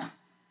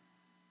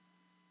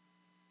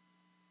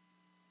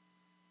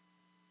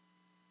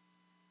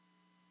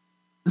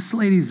 This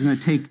lady's going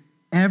to take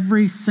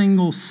every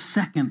single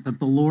second that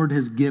the Lord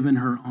has given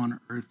her on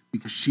earth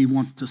because she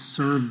wants to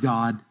serve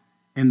God.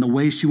 And the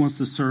way she wants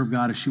to serve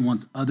God is she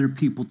wants other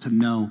people to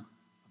know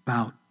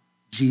about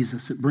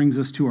Jesus. It brings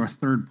us to our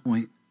third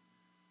point.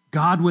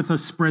 God with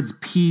us spreads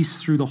peace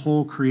through the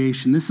whole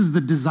creation. This is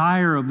the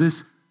desire of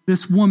this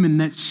woman,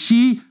 that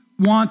she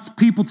wants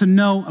people to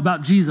know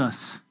about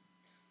Jesus.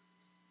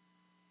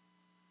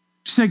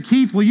 She said,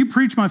 Keith, will you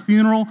preach my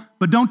funeral,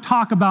 but don't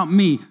talk about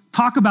me.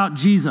 Talk about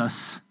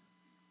Jesus.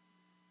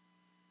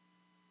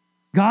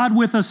 God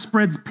with us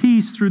spreads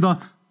peace through the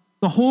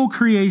whole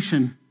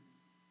creation.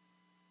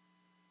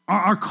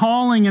 Our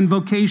calling and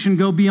vocation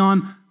go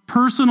beyond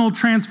personal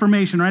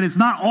transformation, right? It's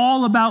not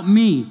all about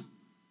me.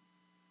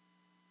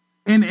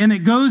 And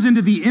it goes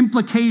into the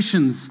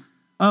implications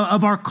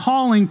of our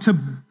calling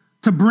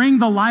to bring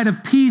the light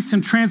of peace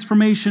and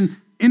transformation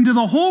into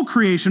the whole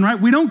creation, right?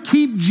 We don't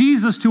keep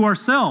Jesus to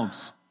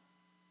ourselves.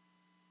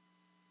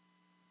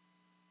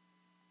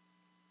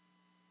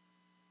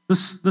 The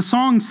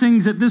song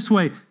sings it this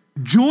way: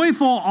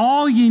 joyful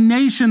all ye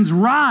nations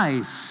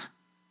rise.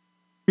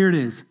 Here it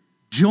is.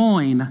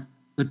 Join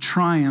the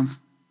triumph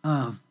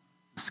of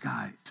the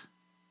skies.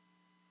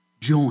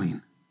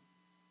 Join.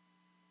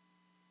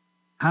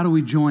 How do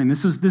we join?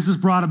 This is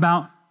brought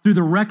about through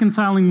the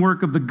reconciling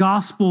work of the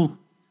gospel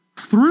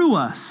through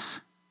us.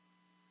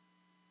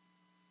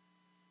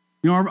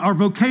 You know, our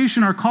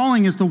vocation, our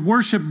calling is to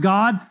worship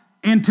God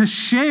and to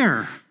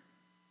share,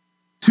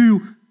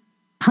 to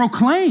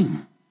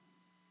proclaim,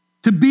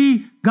 to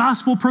be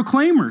gospel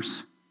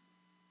proclaimers,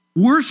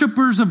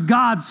 worshipers of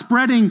God,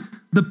 spreading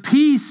the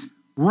peace,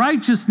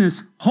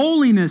 righteousness,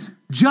 holiness,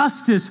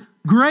 justice,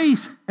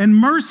 grace, and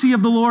mercy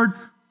of the Lord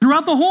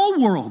throughout the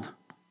whole world.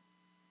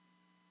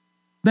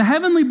 The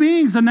heavenly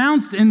beings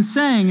announced and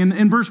sang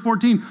in verse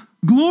 14,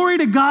 glory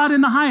to God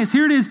in the highest.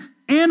 Here it is,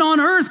 and on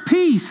earth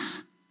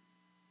peace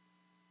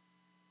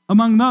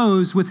among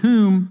those with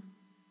whom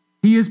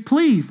he is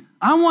pleased.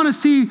 I want to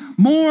see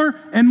more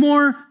and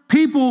more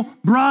people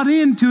brought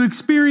in to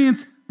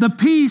experience the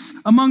peace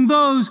among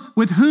those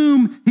with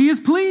whom he is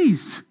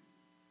pleased.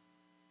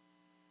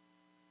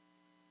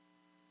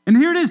 And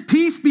here it is,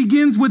 peace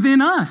begins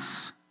within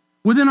us,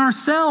 within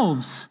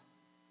ourselves.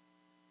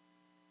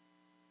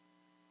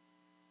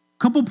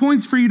 A couple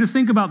points for you to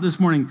think about this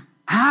morning.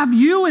 Have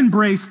you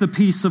embraced the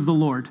peace of the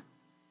Lord?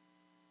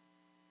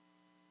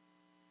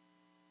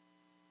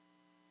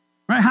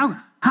 Right?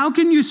 How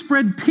can you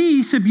spread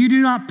peace if you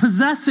do not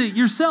possess it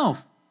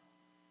yourself?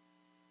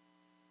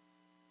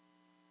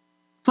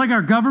 It's like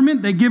our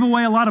government, they give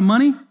away a lot of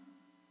money,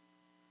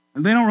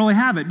 and they don't really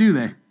have it, do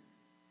they?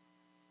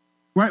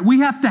 Right? We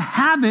have to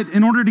have it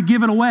in order to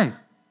give it away.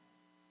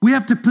 We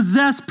have to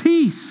possess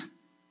peace.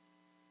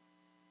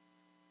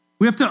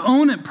 We have to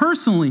own it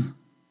personally.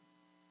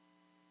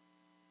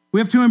 We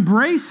have to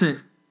embrace it.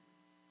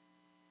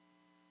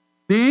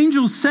 The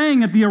angels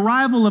sang at the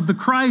arrival of the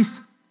Christ,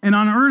 and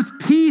on earth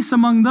peace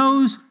among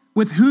those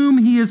with whom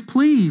he is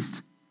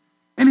pleased.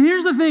 And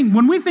here's the thing,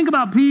 when we think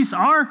about peace,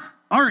 our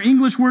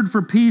English word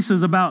for peace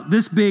is about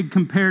this big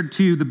compared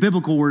to the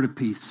biblical word of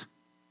peace.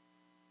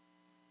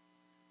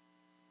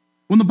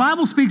 When the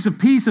Bible speaks of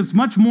peace, it's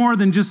much more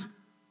than just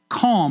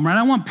calm, right?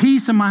 I want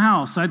peace in my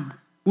house.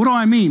 What do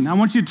I mean? I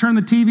want you to turn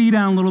the TV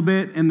down a little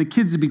bit and the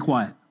kids to be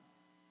quiet.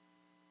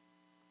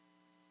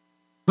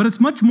 But it's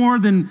much more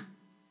than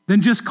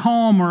just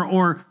calm,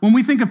 or when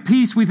we think of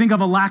peace, we think of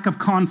a lack of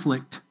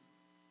conflict.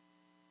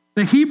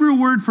 The Hebrew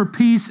word for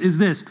peace is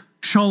this,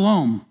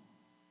 shalom.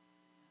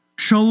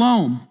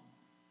 Shalom.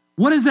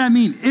 What does that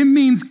mean? It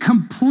means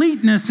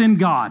completeness in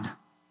God.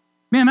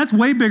 Man, that's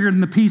way bigger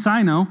than the peace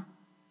I know.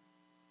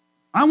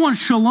 I want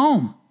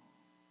shalom.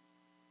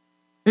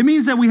 It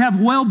means that we have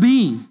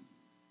well-being.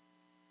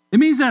 It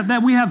means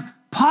that we have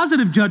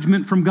positive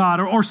judgment from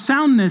God or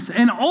soundness.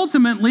 And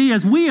ultimately,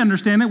 as we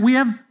understand it, we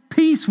have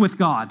peace with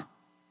God.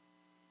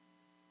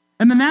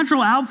 And the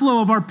natural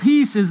outflow of our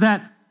peace is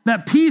that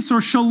peace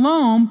or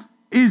shalom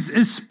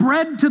is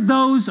spread to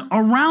those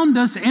around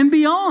us and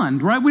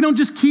beyond, right? We don't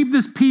just keep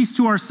this peace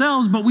to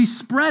ourselves, but we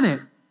spread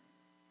it.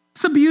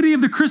 It's the beauty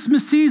of the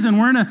Christmas season.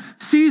 We're in a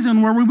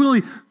season where we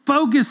really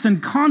focus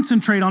and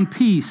concentrate on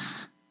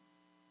peace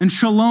and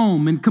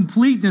shalom and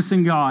completeness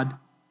in God.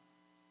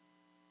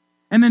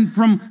 And then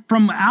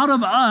from out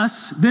of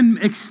us, then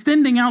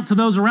extending out to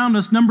those around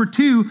us, number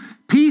two,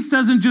 peace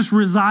doesn't just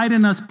reside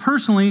in us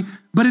personally,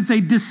 but it's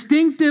a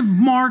distinctive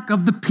mark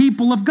of the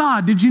people of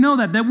God. Did you know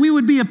that? That we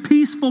would be a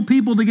peaceful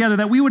people together,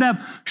 that we would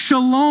have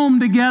shalom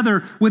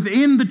together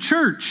within the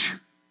church.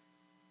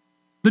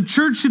 The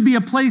church should be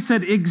a place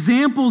that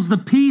examples the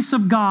peace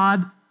of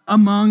God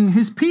among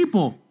his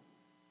people.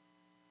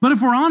 But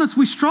if we're honest,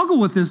 we struggle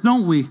with this,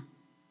 don't we?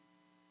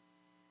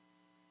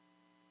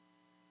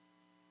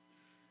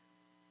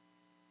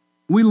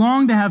 We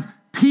long to have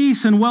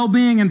peace and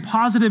well-being and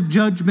positive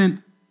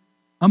judgment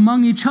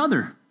among each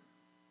other.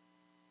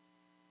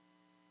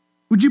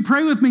 Would you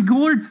pray with me?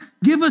 Lord,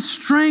 give us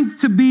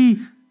strength to be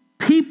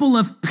people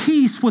of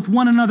peace with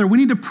one another. We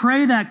need to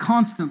pray that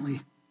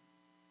constantly.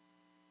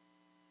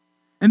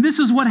 And this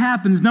is what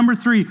happens. Number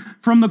three,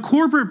 from the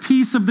corporate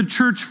peace of the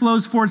church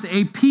flows forth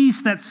a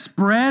peace that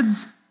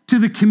spreads to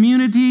the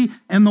community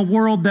and the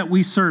world that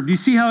we serve. Do you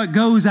see how it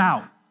goes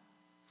out?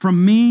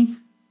 From me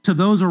to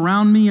those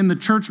around me in the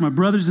church, my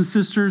brothers and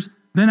sisters,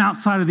 than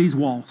outside of these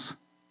walls.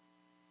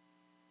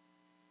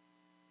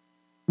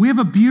 We have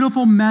a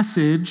beautiful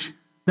message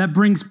that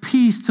brings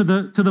peace to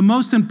the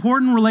most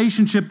important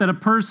relationship that a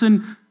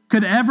person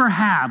could ever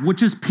have,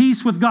 which is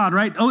peace with God,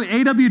 right?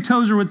 A.W.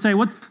 Tozer would say,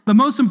 what's the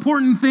most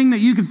important thing that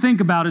you can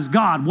think about is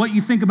God, what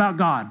you think about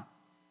God.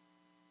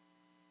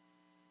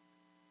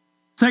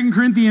 2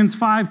 Corinthians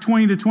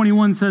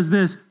 5:20-21 says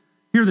this,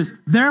 hear this,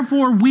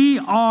 therefore we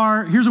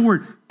are, here's a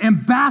word,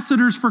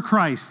 ambassadors for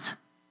Christ.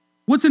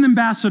 What's an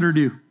ambassador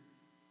do?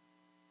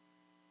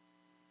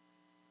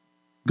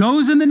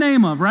 Goes in the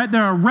name of, right?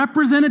 They're a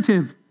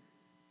representative.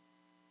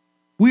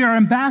 We are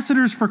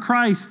ambassadors for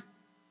Christ.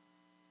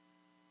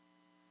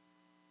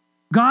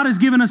 God has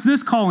given us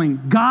this calling,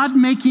 God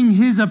making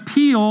his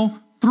appeal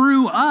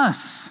through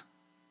us.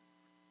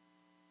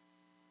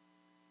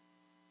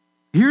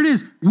 Here it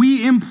is.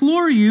 We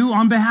implore you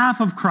on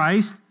behalf of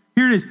Christ.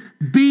 Here it is.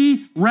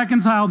 Be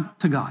reconciled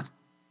to God.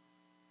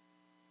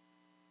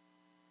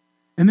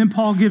 And then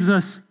Paul gives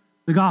us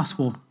the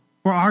gospel.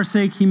 For our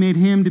sake, he made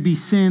him to be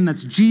sin.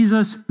 That's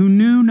Jesus, who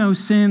knew no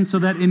sin, so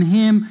that in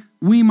him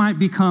we might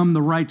become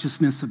the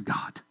righteousness of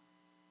God.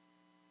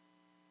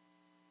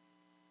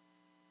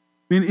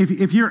 Man,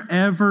 if you're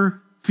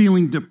ever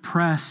feeling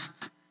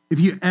depressed, if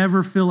you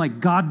ever feel like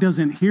God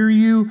doesn't hear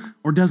you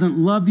or doesn't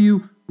love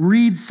you,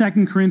 read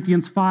 2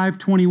 Corinthians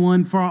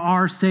 5:21. For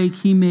our sake,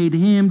 he made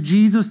him,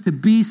 Jesus, to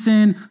be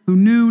sin, who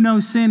knew no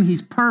sin.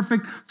 He's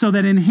perfect, so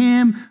that in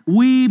him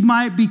we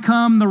might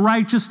become the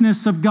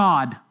righteousness of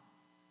God.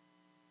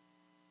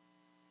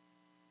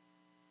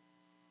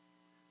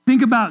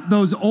 Think about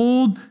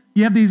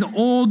you have these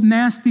old,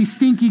 nasty,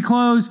 stinky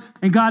clothes,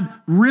 and God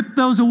ripped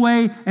those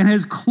away and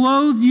has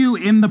clothed you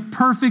in the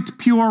perfect,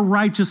 pure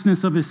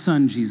righteousness of his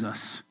Son,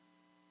 Jesus.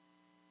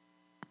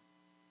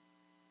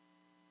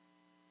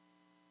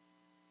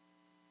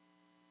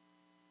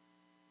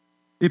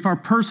 If our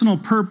personal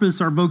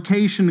purpose, our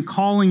vocation,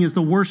 calling is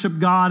to worship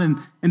God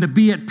and to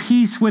be at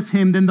peace with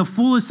him, then the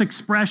fullest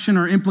expression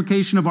or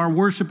implication of our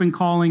worship and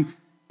calling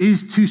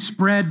is to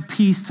spread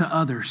peace to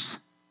others.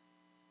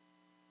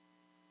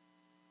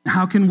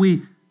 How can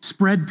we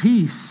spread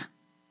peace?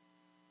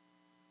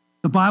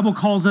 The Bible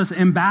calls us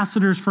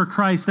ambassadors for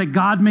Christ, that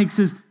God makes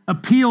his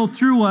appeal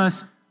through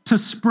us to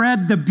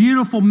spread the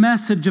beautiful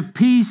message of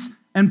peace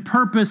and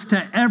purpose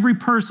to every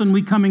person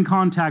we come in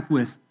contact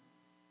with.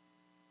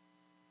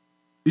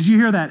 Did you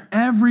hear that?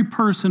 Every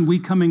person we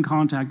come in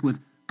contact with,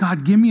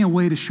 God, give me a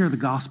way to share the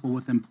gospel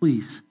with them,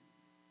 please.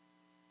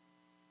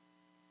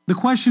 The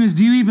question is,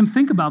 do you even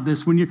think about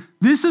this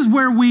this is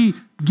where we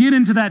get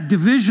into that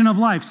division of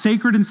life,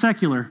 sacred and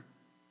secular.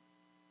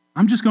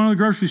 I'm just going to the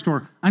grocery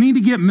store. I need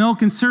to get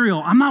milk and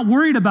cereal. I'm not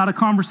worried about a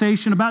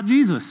conversation about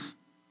Jesus.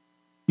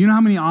 You know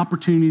how many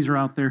opportunities are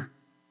out there?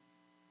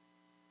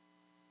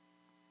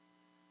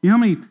 You know how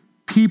many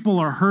people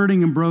are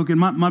hurting and broken?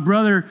 My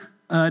brother,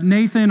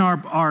 Nathan,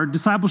 our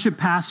discipleship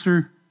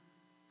pastor,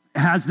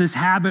 has this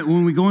habit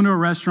when we go into a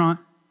restaurant,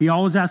 he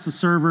always asks the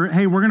server,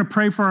 hey, we're going to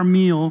pray for our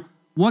meal.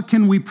 What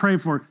can we pray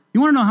for?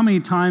 You want to know how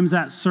many times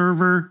that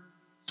server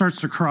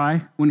starts to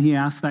cry when he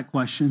asks that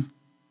question?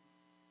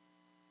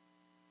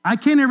 I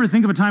can't ever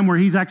think of a time where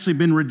he's actually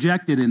been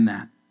rejected in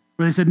that,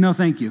 where they said, no,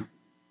 thank you.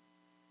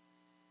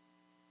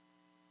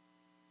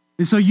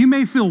 And so you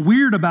may feel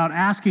weird about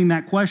asking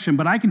that question,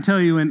 but I can tell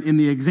you in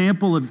the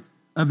example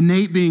of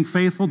Nate being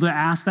faithful to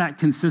ask that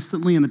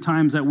consistently in the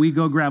times that we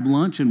go grab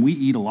lunch and we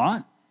eat a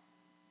lot,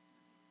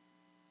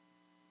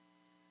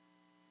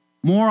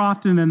 more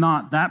often than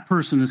not, that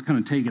person is kind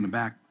of taken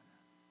aback.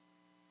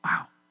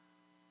 Wow.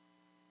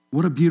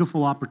 What a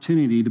beautiful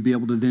opportunity to be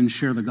able to then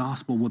share the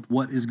gospel with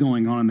what is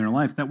going on in their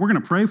life that we're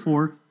going to pray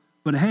for,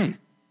 but hey,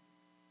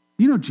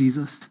 you know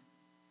Jesus.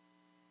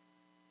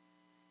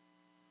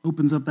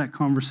 Opens up that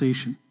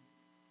conversation.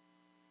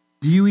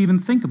 Do you even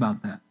think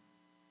about that?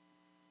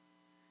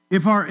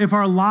 If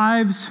our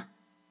lives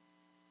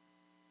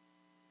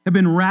have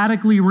been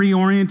radically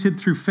reoriented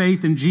through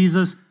faith in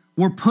Jesus,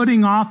 we're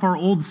putting off our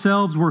old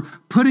selves, we're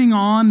putting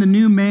on the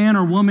new man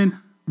or woman,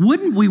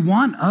 wouldn't we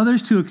want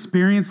others to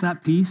experience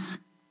that peace?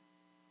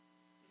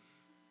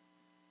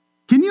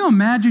 Can you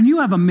imagine you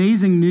have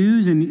amazing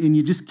news and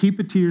you just keep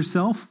it to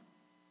yourself?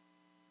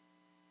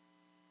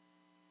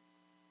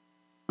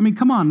 I mean,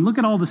 come on, look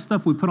at all the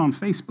stuff we put on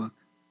Facebook.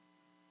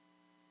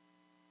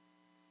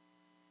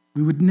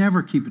 We would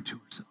never keep it to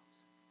ourselves.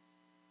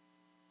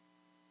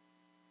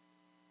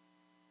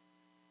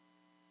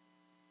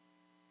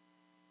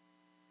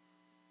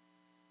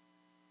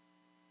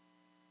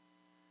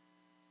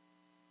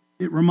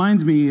 It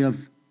reminds me of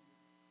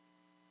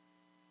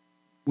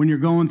when you're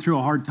going through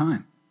a hard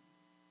time.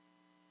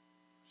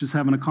 Just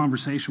having a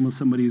conversation with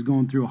somebody who's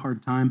going through a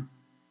hard time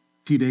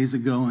a few days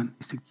ago, and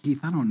he said,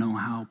 Keith, I don't know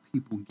how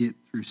people get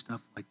through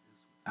stuff like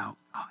this without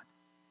God.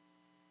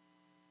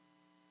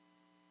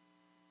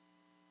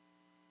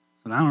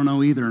 I said, I don't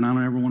know either, and I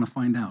don't ever want to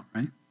find out,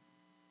 right?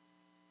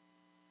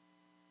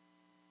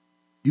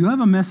 You have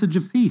a message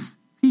of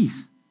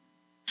peace.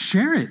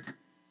 Share it.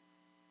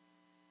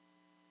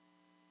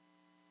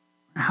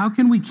 How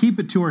can we keep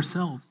it to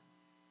ourselves?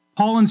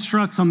 Paul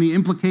instructs on the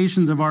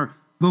implications of our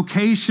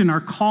vocation,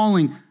 our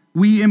calling.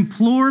 We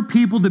implore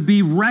people to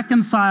be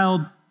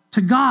reconciled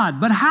to God.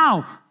 But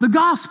how? The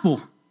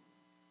gospel.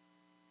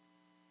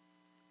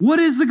 What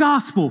is the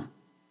gospel?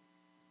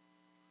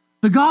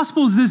 The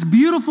gospel is this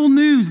beautiful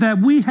news that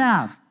we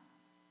have.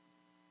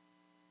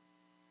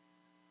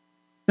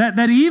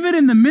 That even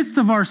in the midst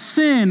of our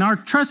sin, our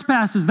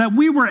trespasses, that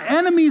we were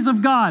enemies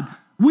of God,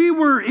 we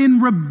were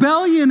in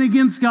rebellion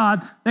against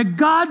God, that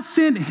God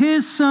sent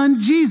his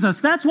son Jesus.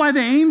 That's why the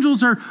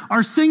angels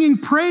are singing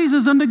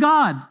praises unto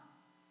God,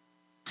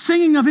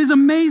 singing of his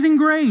amazing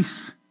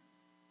grace.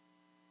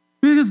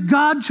 Because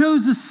God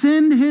chose to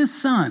send his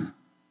son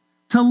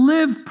to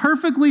live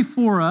perfectly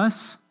for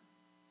us,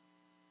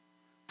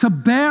 to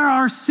bear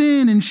our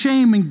sin and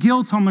shame and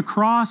guilt on the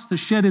cross, to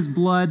shed his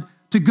blood,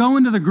 to go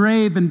into the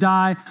grave and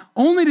die,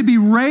 only to be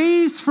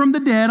raised from the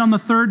dead on the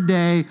third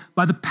day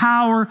by the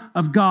power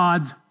of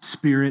God's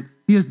Spirit.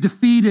 He has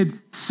defeated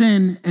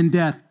sin and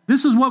death.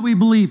 This is what we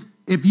believe.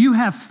 If you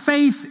have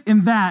faith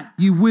in that,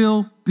 you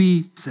will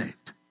be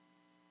saved.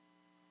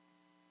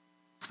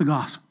 It's the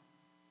gospel.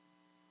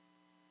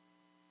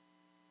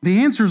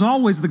 The answer is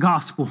always the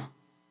gospel.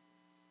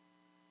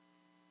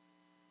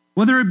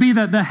 Whether it be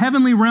the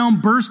heavenly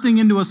realm bursting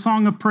into a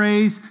song of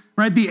praise,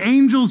 right? The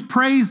angels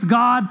praised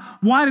God.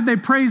 Why did they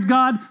praise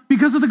God?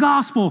 Because of the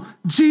gospel.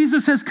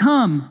 Jesus has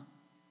come.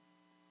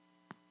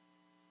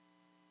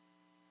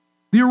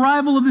 The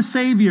arrival of the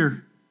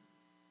Savior.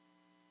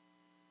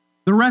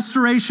 The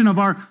restoration of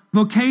our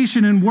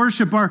vocation and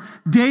worship, our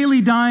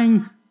daily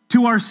dying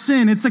to our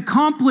sin. It's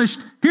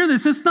accomplished, hear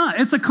this,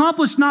 it's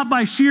accomplished not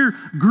by sheer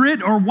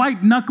grit or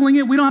white knuckling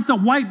it. We don't have to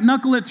white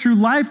knuckle it through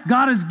life.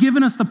 God has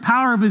given us the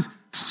power of his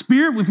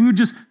Spirit if we would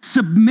just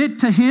submit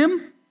to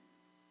him.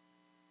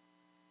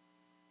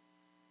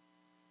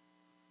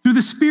 Through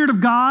the Spirit of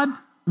God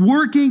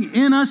working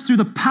in us through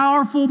the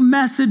powerful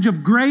message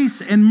of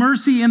grace and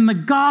mercy in the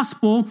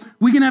gospel,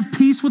 we can have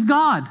peace with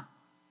God.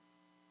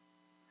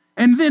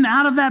 And then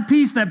out of that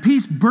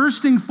peace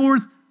bursting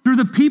forth through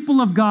the people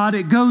of God,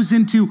 it goes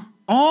into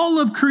all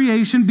of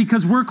creation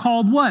because we're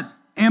called what?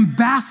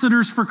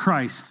 Ambassadors for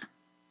Christ.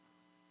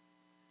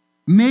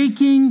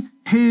 Making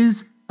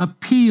his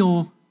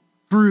appeal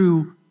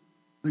through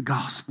the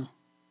gospel,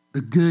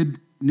 the good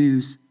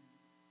news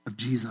of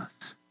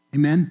Jesus.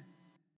 Amen.